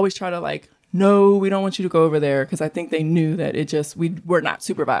parents would always try to like, "No, we don't want you to go over there." Cause I think they knew that we were not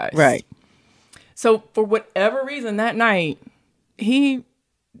supervised. Right. So for whatever reason that night, he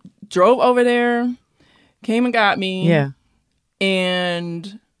drove over there, came and got me. Yeah.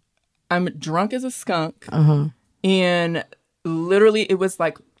 And I'm drunk as a skunk. And literally it was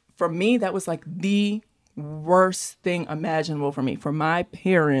like, for me, that was like the worst thing imaginable for me. For my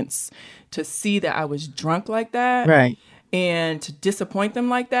parents to see that I was drunk like that. Right. And to disappoint them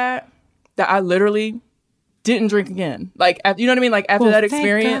like that I literally didn't drink again. Like, you know what I mean? Like after Well, that thank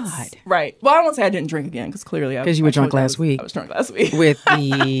experience. God. Right. Well, I won't say I didn't drink again because clearly Because you were drunk last week. I was drunk last week. With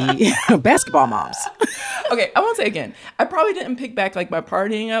the basketball moms. Okay, I won't say again. I probably didn't pick back like my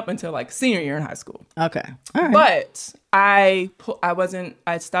partying up until like senior year in high school. Okay. All right. But I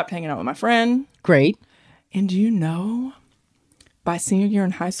stopped hanging out with my friend. Great. And do you know, by senior year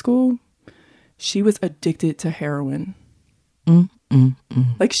in high school, she was addicted to heroin.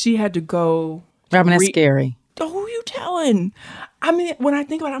 Like she had to go. Robin, that's scary. Oh, who you telling? I mean, when I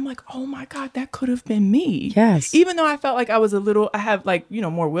think about it, I'm like, oh my God, that could have been me. Yes. Even though I felt like I have like,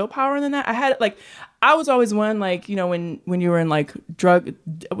 more willpower than that. I was always one like, when you were in like did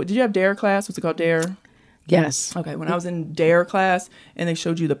you have DARE class? What's it called? DARE? Yes. Okay. When I was in DARE class and they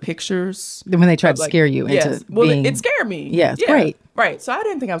showed you the pictures. Then when they tried of, to like, scare you into yes. Well, being... it scared me. Yes, yeah. great. Right. So I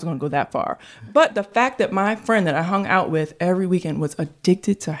didn't think I was going to go that far. But the fact that my friend that I hung out with every weekend was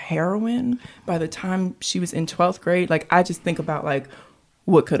addicted to heroin by the time she was in 12th grade, like I just think about like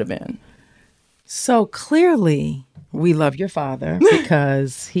what could have been. So clearly we love your father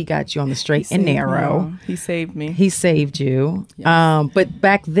because he got you on the straight and narrow. He saved me. He saved you. Yes. But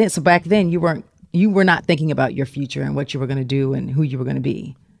back then you were not thinking about your future and what you were going to do and who you were going to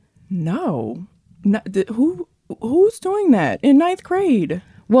be. No. Who's doing that in 9th grade?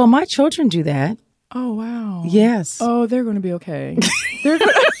 Well, my children do that. Oh, wow. Yes. Oh, they're going to be okay.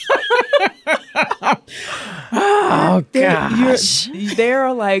 Oh, gosh.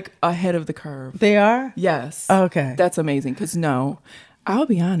 They're like ahead of the curve. They are? Yes. Okay. That's amazing. Because I'll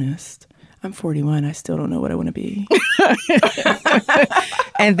be honest. I'm 41. I still don't know what I want to be.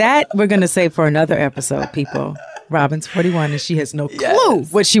 And that we're going to save for another episode, people. Robin's 41 and she has no clue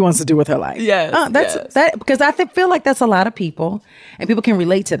what she wants to do with her life. That because I feel like that's a lot of people, and people can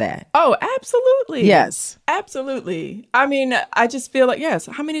relate to that. Oh, absolutely. Yes, absolutely. I mean, I just feel like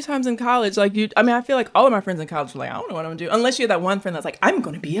how many times in college, I feel like all of my friends in college were like, I don't know what I'm gonna do, unless you have that one friend that's like, I'm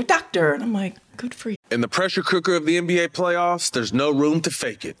going to be a doctor, and I'm like, good for you. In the pressure cooker of the NBA playoffs, there's no room to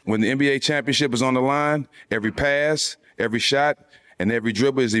fake it. When the NBA championship is on the line, every pass, every shot, and every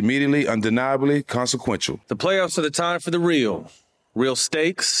dribble is immediately, undeniably consequential. The playoffs are the time for the real. Real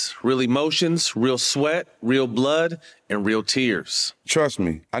stakes, real emotions, real sweat, real blood, and real tears. Trust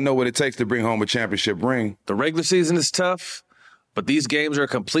me, I know what it takes to bring home a championship ring. The regular season is tough, but these games are a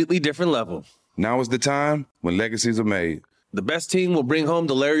completely different level. Now is the time when legacies are made. The best team will bring home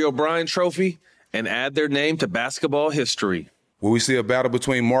the Larry O'Brien Trophy and add their name to basketball history. Will we see a battle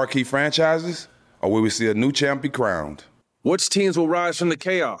between marquee franchises, or will we see a new champ be crowned? Which teams will rise from the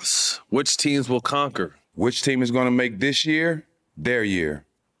chaos? Which teams will conquer? Which team is going to make this year their year?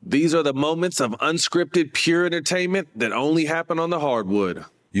 These are the moments of unscripted, pure entertainment that only happen on the hardwood.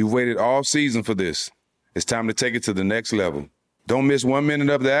 You've waited all season for this. It's time to take it to the next level. Don't miss 1 minute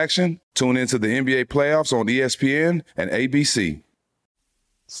of the action. Tune into the NBA playoffs on ESPN and ABC.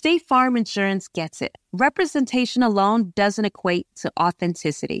 State Farm Insurance gets it. Representation alone doesn't equate to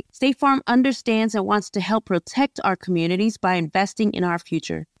authenticity. State Farm understands and wants to help protect our communities by investing in our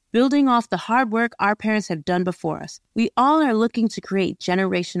future, building off the hard work our parents have done before us. We all are looking to create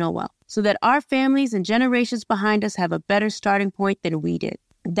generational wealth so that our families and generations behind us have a better starting point than we did.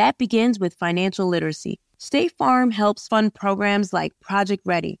 That begins with financial literacy. State Farm helps fund programs like Project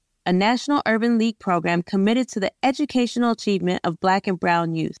Ready, a National Urban League program committed to the educational achievement of Black and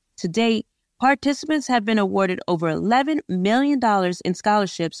Brown youth. To date, participants have been awarded over $11 million in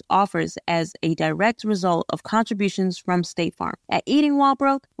scholarships offers as a direct result of contributions from State Farm. At Eating While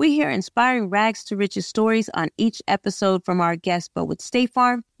Broke, we hear inspiring rags to riches stories on each episode from our guests, but with State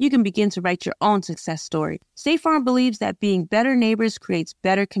Farm, you can begin to write your own success story. State Farm believes that being better neighbors creates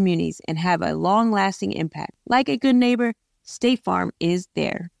better communities and have a long-lasting impact. Like a good neighbor, State Farm is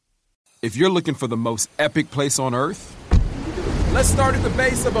there. If you're looking for the most epic place on Earth, let's start at the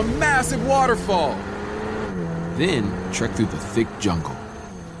base of a massive waterfall. Then trek through the thick jungle.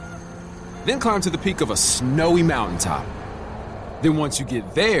 Then climb to the peak of a snowy mountaintop. Then once you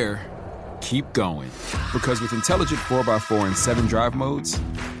get there, keep going. Because with intelligent 4x4 and 7 drive modes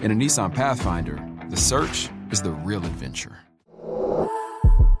and a Nissan Pathfinder, the search is the real adventure.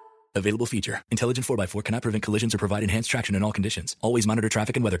 Available feature. Intelligent 4x4 cannot prevent collisions or provide enhanced traction in all conditions. Always monitor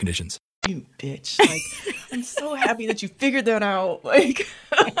traffic and weather conditions. You bitch. I'm so happy that you figured that out.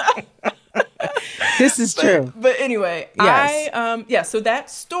 This is true. But anyway, yes. So that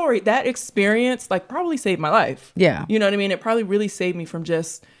story, that experience, probably saved my life. Yeah. You know what I mean? It probably really saved me from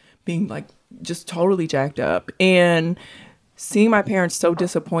just being just totally jacked up. And seeing my parents so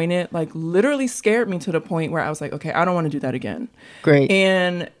disappointed, literally scared me to the point where I was like, okay, I don't want to do that again. Great.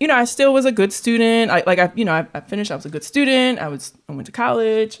 And, I still was a good student. I finished, I was a good student. I went to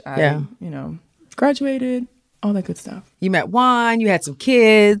college. I graduated, all that good stuff. You met Juan, you had some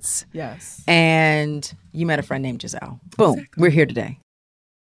kids. Yes. And you met a friend named Giselle. Boom. Exactly. We're here today.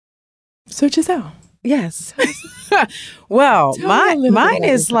 So Giselle. Yes. Well, mine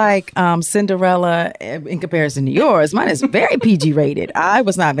is like Cinderella in comparison to yours. Mine is very PG rated. I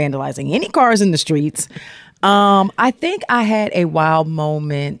was not vandalizing any cars in the streets. I think I had a wild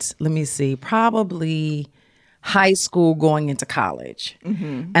moment. Let me see, probably high school going into college.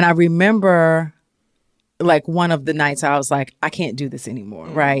 Mm-hmm. And I remember one of the nights I was like, I can't do this anymore.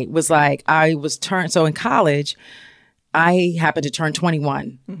 Mm-hmm. Right. It was so in college, I happened to turn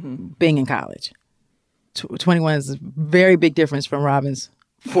 21 being in college. 21 is a very big difference from Robin's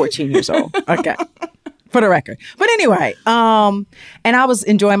 14 years old. Okay. For the record. But anyway, and I was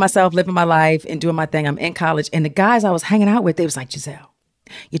enjoying myself, living my life and doing my thing. I'm in college. And the guys I was hanging out with, they was like, Giselle,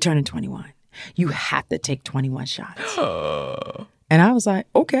 you're turning 21. You have to take 21 shots. And I was like,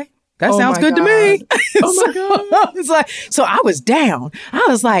 okay. That sounds good to me. Oh my God. So I was down. I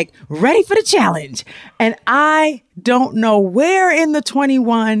was ready for the challenge. And I don't know where in the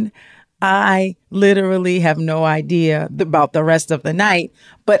 21 I literally have no idea about the rest of the night,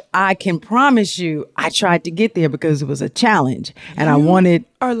 but I can promise you I tried to get there because it was a challenge and I wanted.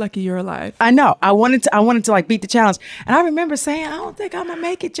 Are lucky you're alive. I know. I wanted to beat the challenge. And I remember saying, I don't think I'm going to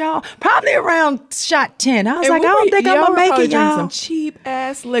make it, y'all. Probably around shot 10. I was I don't think I'm going to make it, y'all. Some cheap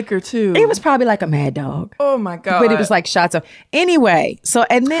ass liquor too. It was probably like a Mad Dog. Oh my God. But it was shots of. Anyway, so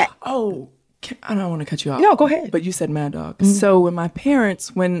and then. Oh. I don't want to cut you off. No, go ahead. But you said Mad Dog. Mm-hmm. So when my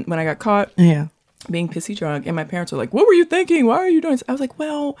parents, when I got caught, yeah, being pissy drunk, and my parents were like, "What were you thinking? Why are you doing this?" I was like,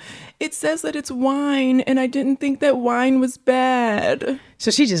 "Well, it says that it's wine, and I didn't think that wine was bad." So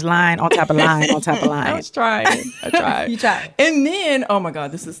she just lying on top of lying on top of lying. I was trying. I tried. You tried. And then, oh my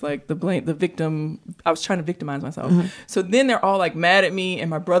God, this is like the victim. I was trying to victimize myself. So then they're all like mad at me, and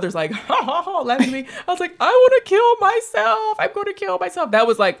my brother's like, ha ha ha, laughing at me. I was like, I want to kill myself. I'm going to kill myself. That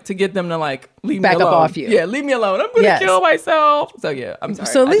was like to get them to like leave Back me alone. up off you. Yeah, leave me alone. I'm going to kill myself. So yeah, I'm sorry.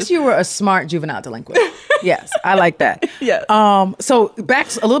 So at least you were a smart juvenile delinquent. Yes, I like that. Yes. So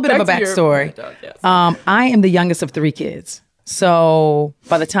a little bit of a backstory. Yes. I am the youngest of 3 kids. So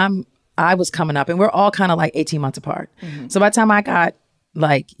by the time I was coming up, and we're all kind of like 18 months apart. So by the time I got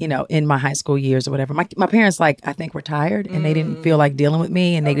like, in my high school years or whatever, my parents like, I think were tired and they didn't feel like dealing with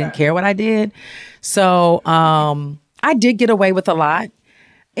me and they didn't care what I did. So I did get away with a lot,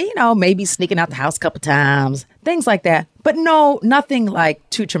 maybe sneaking out the house a couple times, things like that. But no, nothing like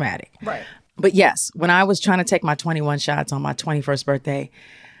too traumatic. Right. But yes, when I was trying to take my 21 shots on my 21st birthday,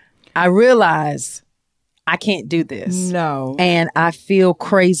 I realized I can't do this. No. And I feel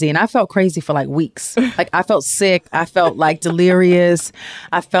crazy. And I felt crazy for like weeks. Like I felt sick. I felt like delirious.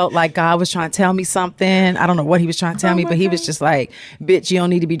 I felt like God was trying to tell me something. I don't know what he was trying to tell me, but he was just like, bitch, you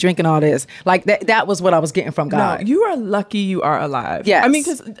don't need to be drinking all this. Like that was what I was getting from God. No, you are lucky you are alive. Yes. I mean,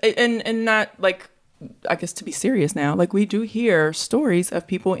 because, and not like, I guess to be serious now, like we do hear stories of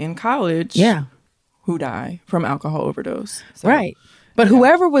people in college who die from alcohol overdose. So. Right. But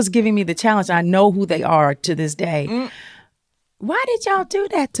whoever was giving me the challenge, I know who they are to this day. Why did y'all do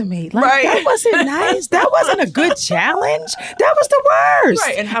that to me? Like, that wasn't nice. That wasn't a good challenge. That was the worst.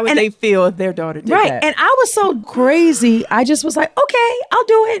 Right. And how would they feel if their daughter did that? And I was so crazy. I just was like, okay, I'll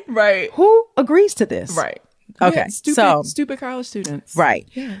do it. Right. Who agrees to this? Right. Okay. Yeah, stupid college students. Right.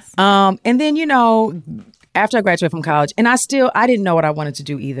 Yes. And then, after I graduated from college, and I didn't know what I wanted to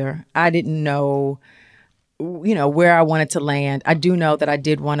do either. I didn't know where I wanted to land. I do know that I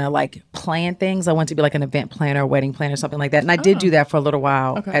did want to like plan things. I wanted to be like an event planner, wedding planner, something like that. And I did do that for a little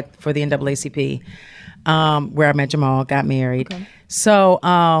while for the NAACP, where I met Jamal, got married. Okay. So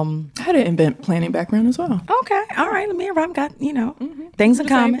I had an event planning background as well. Okay. All right. Me and Rob got, things in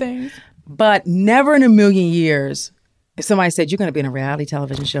common. Same things. But never in a million years, if somebody said, you're going to be in a reality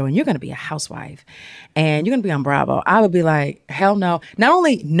television show and you're going to be a housewife and you're going to be on Bravo, I would be like, hell no. Not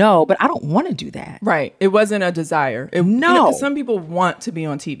only no, but I don't want to do that. Right. It wasn't a desire. No. Some people want to be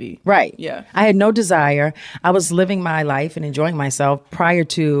on TV. Right. Yeah. I had no desire. I was living my life and enjoying myself prior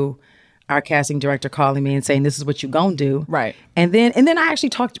to our casting director calling me and saying, this is what you're going to do. Right. And then I actually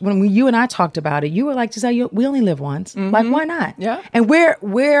talked, when you and I talked about it, you were like, Giselle, we only live once. Like, why not? Yeah. And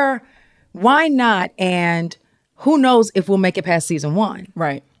why not? And who knows if we'll make it past season 1?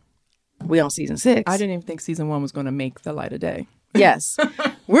 Right. We on season 6. I didn't even think season 1 was going to make the light of day. Yes,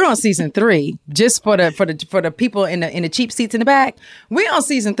 we're on season 3. Just for the people in the cheap seats in the back. We're on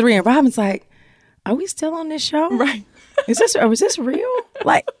season 3, and Robin's like, "Are we still on this show? Right? Is this real?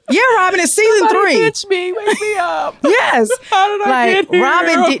 Like, yeah, Robin, it's season 3. Pitch me, wake me up. Yes. How did I get here?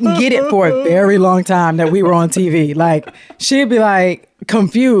 Robin didn't get it for a very long time that we were on TV. Like, she'd be like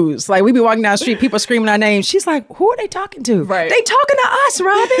confused. Like, we'd be walking down the street, people screaming our names. She's like, who are they talking to? Right. They talking to us,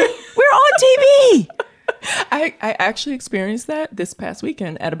 Robin. We're on TV. I actually experienced that this past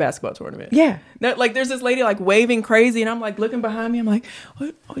weekend at a basketball tournament. Yeah. Like there's this lady like waving crazy and I'm like looking behind me. I'm like,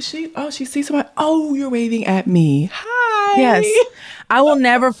 what? She sees somebody. Oh, you're waving at me. Hi. Yes. I will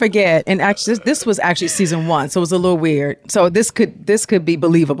never forget. And actually, this was actually season 1. So it was a little weird. So this could be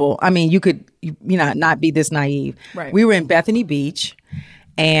believable. I mean, you could, not be this naive. Right. We were in Bethany Beach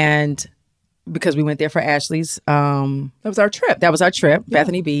and because we went there for Ashley's. That was our trip. Yeah.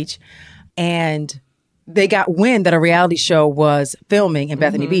 Bethany Beach. And they got wind that a reality show was filming in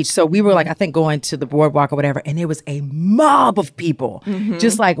Bethany Beach. So we were like, I think going to the boardwalk or whatever. And there was a mob of people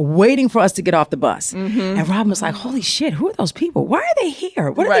just like waiting for us to get off the bus. And Robin was like, holy shit, who are those people? Why are they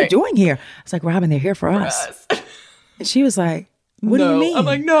here? What are they doing here? I was like, Robin, they're here for us. And she was like, what do you mean? I'm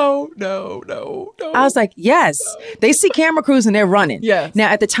like, no. I was like, yes. They see camera crews and they're running. Yes. Now,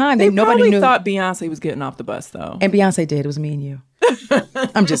 at the time, nobody probably knew. Thought Beyonce was getting off the bus, though. And Beyonce did. It was me and you.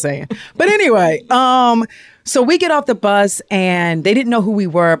 I'm just saying. But anyway, so we get off the bus and they didn't know who we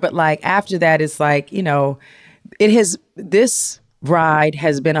were. But like after that, it's like, this ride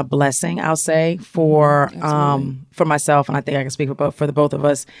has been a blessing, I'll say, for myself. And I think I can speak for the both of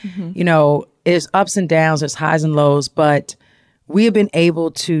us. There's ups and downs, there's highs and lows, but we have been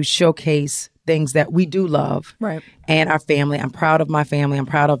able to showcase things that we do love. Right. And our family. I'm proud of my family. I'm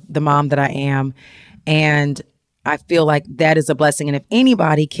proud of the mom that I am. And I feel like that is a blessing. And if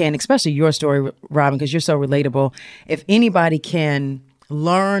anybody can, especially your story, Robin, because you're so relatable, if anybody can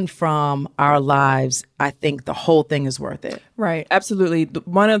learn from our lives, I think the whole thing is worth it. Right. Absolutely.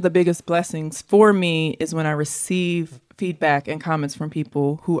 One of the biggest blessings for me is when I receive feedback and comments from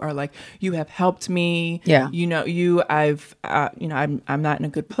people who are like, you have helped me. Yeah. I'm not in a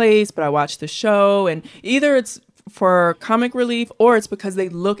good place, but I watched the show, and either it's for comic relief or it's because they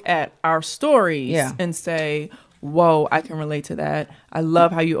look at our stories and say, whoa, I can relate to that. I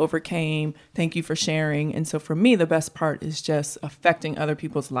love how you overcame. Thank you for sharing. And so for me, the best part is just affecting other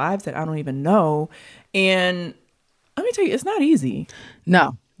people's lives that I don't even know. And let me tell you, it's not easy.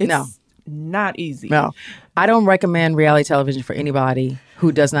 No. Not easy. No. I don't recommend reality television for anybody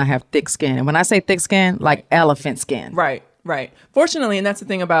who does not have thick skin. And when I say thick skin, like elephant skin. Right. Fortunately, and that's the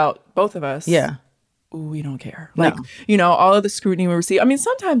thing about both of us. Yeah. We don't care. No. Like, all of the scrutiny we receive. I mean,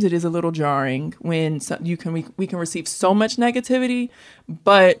 sometimes it is a little jarring when we can receive so much negativity,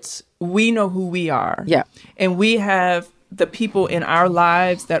 but we know who we are. Yeah. And we have the people in our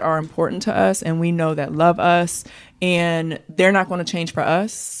lives that are important to us, and we know that love us, and they're not going to change for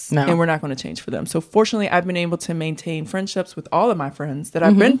us, and we're not going to change for them. So fortunately, I've been able to maintain friendships with all of my friends that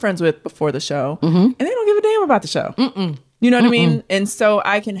I've been friends with before the show, and they don't give a damn about the show. You know what I mean? And so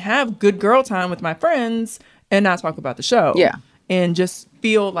I can have good girl time with my friends and not talk about the show. Yeah. And just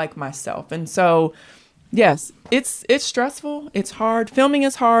feel like myself. And so, yes, it's stressful. It's hard. Filming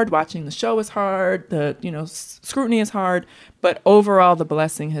is hard. Watching the show is hard. The, scrutiny is hard. But overall, the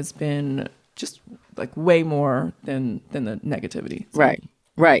blessing has been just like way more than the negativity. So.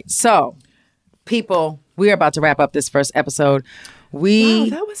 Right. So, people, we're about to wrap up this first episode. Wow,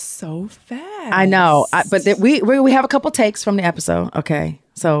 that was so fast. I know, but we have a couple takes from the episode. Okay,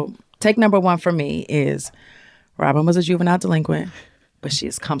 so take number one for me is Robin was a juvenile delinquent, but she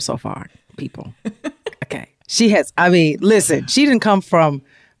has come so far, people. Okay, she has. I mean, listen, she didn't come from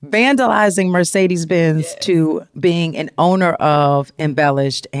vandalizing Mercedes-Benz to being an owner of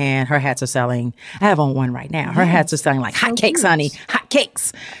Embellished, and her hats are selling. I have on one right now. Her hats are selling like hotcakes, honey,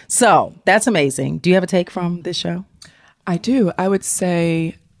 hotcakes. So that's amazing. Do you have a take from this show? I do. I would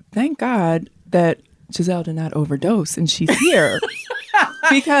say, thank God that Giselle did not overdose and she's here.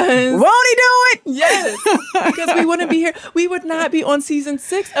 Because won't he do it? Yes. Because we wouldn't be here. We would not be on season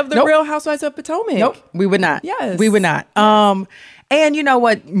 6 of The Real Housewives of Potomac. Nope. We would not. Yes. We would not. And you know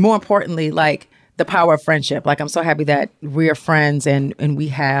what? More importantly, like the power of friendship. Like I'm so happy that we're friends and we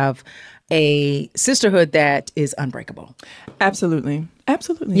have a sisterhood that is unbreakable. Absolutely.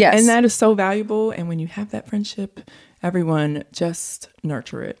 Yes. And that is so valuable. And when you have that friendship, everyone just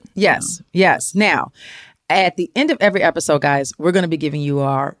nurture it. Yes. Now, at the end of every episode, guys, we're going to be giving you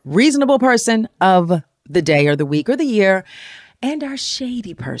our reasonable person of the day or the week or the year and our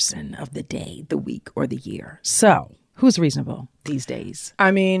shady person of the day, the week or the year. So who's reasonable these days?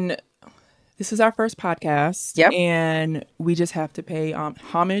 I mean, this is our first podcast. Yep. And we just have to pay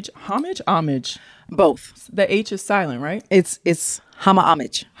homage. Both. The H is silent, right? It's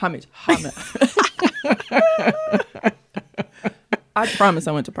homage. Homage. I promise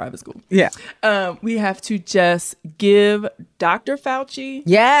I went to private school. Yeah. We have to just give Dr. Fauci.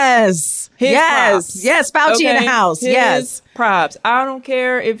 Yes. Props. Yes. Fauci in the house. Yes. Props. I don't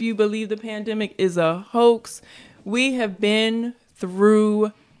care if you believe the pandemic is a hoax. We have been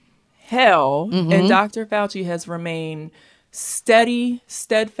through hell, and Dr. Fauci has remained steady,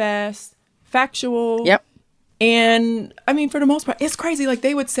 steadfast, factual. Yep. And I mean, for the most part, it's crazy. Like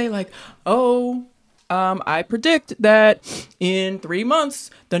they would say like, I predict that in 3 months,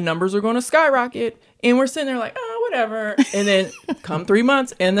 the numbers are going to skyrocket. And we're sitting there like, whatever. And then come 3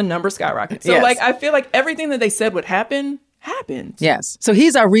 months and the numbers skyrocket. So like, I feel like everything that they said would happen happened. Yes. So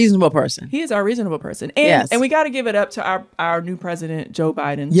he's our reasonable person. He is our reasonable person. And, yes. And we got to give it up to our new president, Joe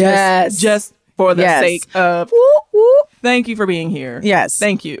Biden. Yes. Just for the sake of, thank you for being here. Yes.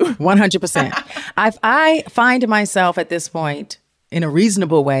 Thank you. 100%. I find myself at this point, in a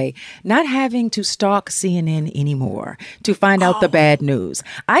reasonable way, not having to stalk CNN anymore to find out the bad news.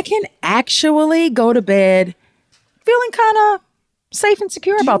 I can actually go to bed feeling kind of safe and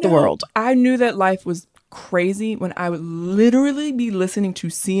secure about the world. I knew that life was crazy when I would literally be listening to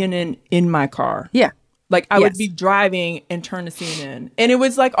CNN in my car. Yeah. Like I would be driving and turn to CNN. And it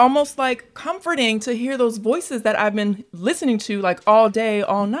was like almost like comforting to hear those voices that I've been listening to like all day,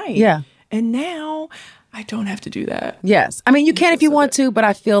 all night. Yeah. And now I don't have to do that. Yes. I mean, you can if you want to, but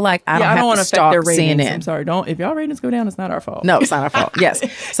I feel like I don't have to stalk their ratings. CNN. I'm sorry. If y'all ratings go down, it's not our fault. No, it's not our fault. Yes.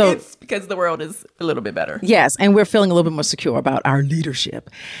 So it's because the world is a little bit better. Yes. And we're feeling a little bit more secure about our leadership.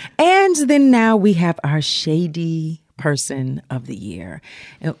 And then now we have our shady person of the year.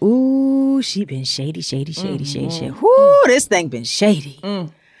 And ooh, she been shady. Ooh, this thing been shady.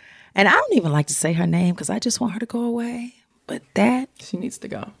 And I don't even like to say her name because I just want her to go away. But that she needs to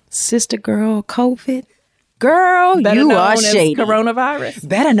go. Sister girl, COVID. Girl, Better you known are as shady. Coronavirus.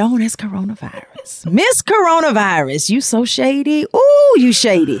 Better known as coronavirus. Miss Coronavirus, you so shady. Ooh, you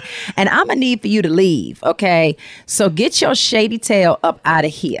shady. And I'm going to need for you to leave, okay? So get your shady tail up out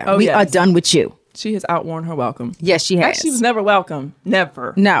of here. We are done with you. She has outworn her welcome. Yes, she has. Actually, she was never welcome.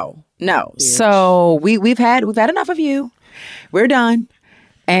 Never. No. Bitch. So we've had enough of you. We're done.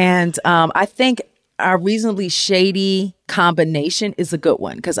 And I think our reasonably shady combination is a good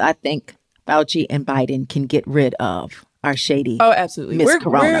one because I think Fauci and Biden can get rid of our shady. Oh, absolutely. Miss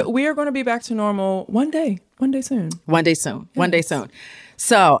Corona. We are going to be back to normal one day soon. One day soon.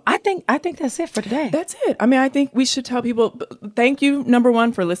 So I think that's it for today. That's it. I mean, I think we should tell people, thank you, number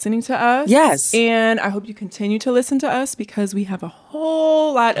one, for listening to us. Yes. And I hope you continue to listen to us because we have a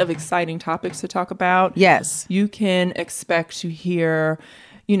whole lot of exciting topics to talk about. Yes. You can expect to hear,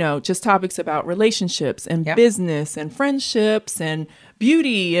 just topics about relationships and business and friendships and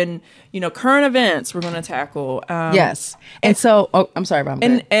beauty and, current events we're going to tackle. Yes. And so, I'm sorry, Rob.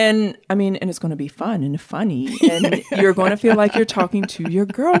 And it's going to be fun and funny. And you're going to feel like you're talking to your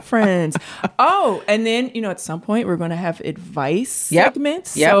girlfriends. Oh, and then, at some point we're going to have advice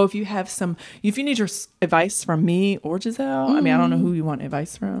segments. Yep. So if you need your advice from me or Giselle, I don't know who you want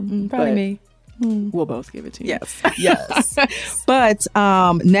advice from. Probably me. We'll both give it to you. Yes. But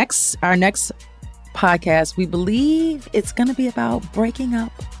our next podcast, we believe it's going to be about breaking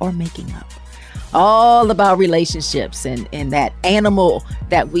up or making up. All about relationships and that animal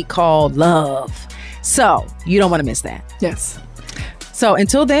that we call love. So you don't want to miss that. Yes. So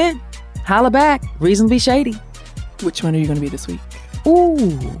until then, holla back. Reasonably shady. Which one are you going to be this week? Ooh,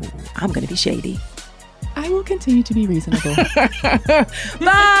 I'm going to be shady. I will continue to be reasonable.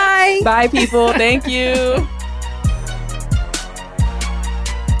 Bye. Bye, people. Thank you.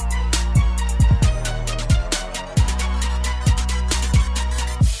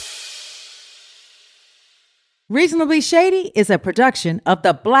 Reasonably Shady is a production of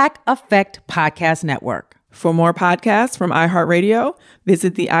the Black Effect Podcast Network. For more podcasts from iHeartRadio,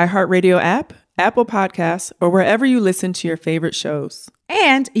 visit the iHeartRadio app, Apple Podcasts, or wherever you listen to your favorite shows.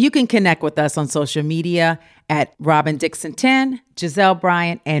 And you can connect with us on social media at Robin Dixon 10, Giselle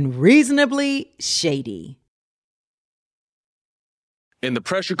Bryant, and Reasonably Shady. In the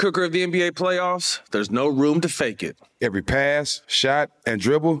pressure cooker of the NBA playoffs, there's no room to fake it. Every pass, shot, and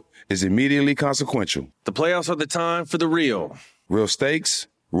dribble is immediately consequential. The playoffs are the time for the real. Real stakes,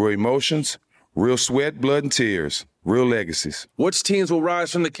 real emotions, real sweat, blood, and tears. Real legacies. Which teams will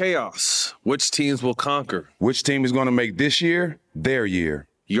rise from the chaos? Which teams will conquer? Which team is going to make this year their year?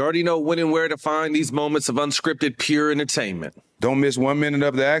 You already know when and where to find these moments of unscripted, pure entertainment. Don't miss 1 minute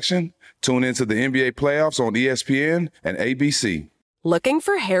of the action. Tune into the NBA playoffs on ESPN and ABC. Looking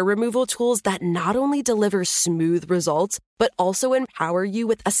for hair removal tools that not only deliver smooth results, but also empower you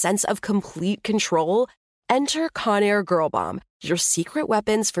with a sense of complete control? Enter Conair Girl Bomb, your secret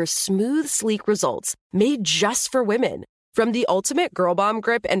weapons for smooth, sleek results, made just for women. From the ultimate Girl Bomb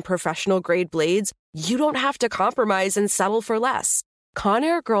grip and professional-grade blades, you don't have to compromise and settle for less.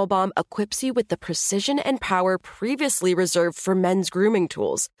 Conair Girl Bomb equips you with the precision and power previously reserved for men's grooming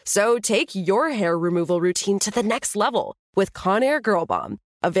tools. So take your hair removal routine to the next level with Conair Girl Bomb.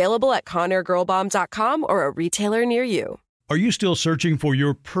 Available at ConairGirlBomb.com or a retailer near you. Are you still searching for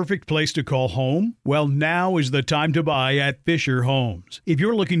your perfect place to call home? Well, now is the time to buy at Fisher Homes. If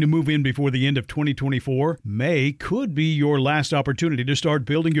you're looking to move in before the end of 2024, May could be your last opportunity to start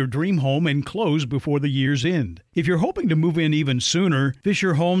building your dream home and close before the year's end. If you're hoping to move in even sooner,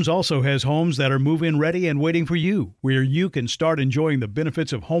 Fisher Homes also has homes that are move-in ready and waiting for you, where you can start enjoying the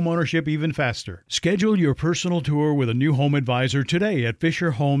benefits of homeownership even faster. Schedule your personal tour with a new home advisor today at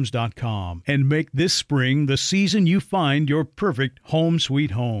FisherHomes.com and make this spring the season you find your perfect home sweet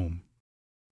home.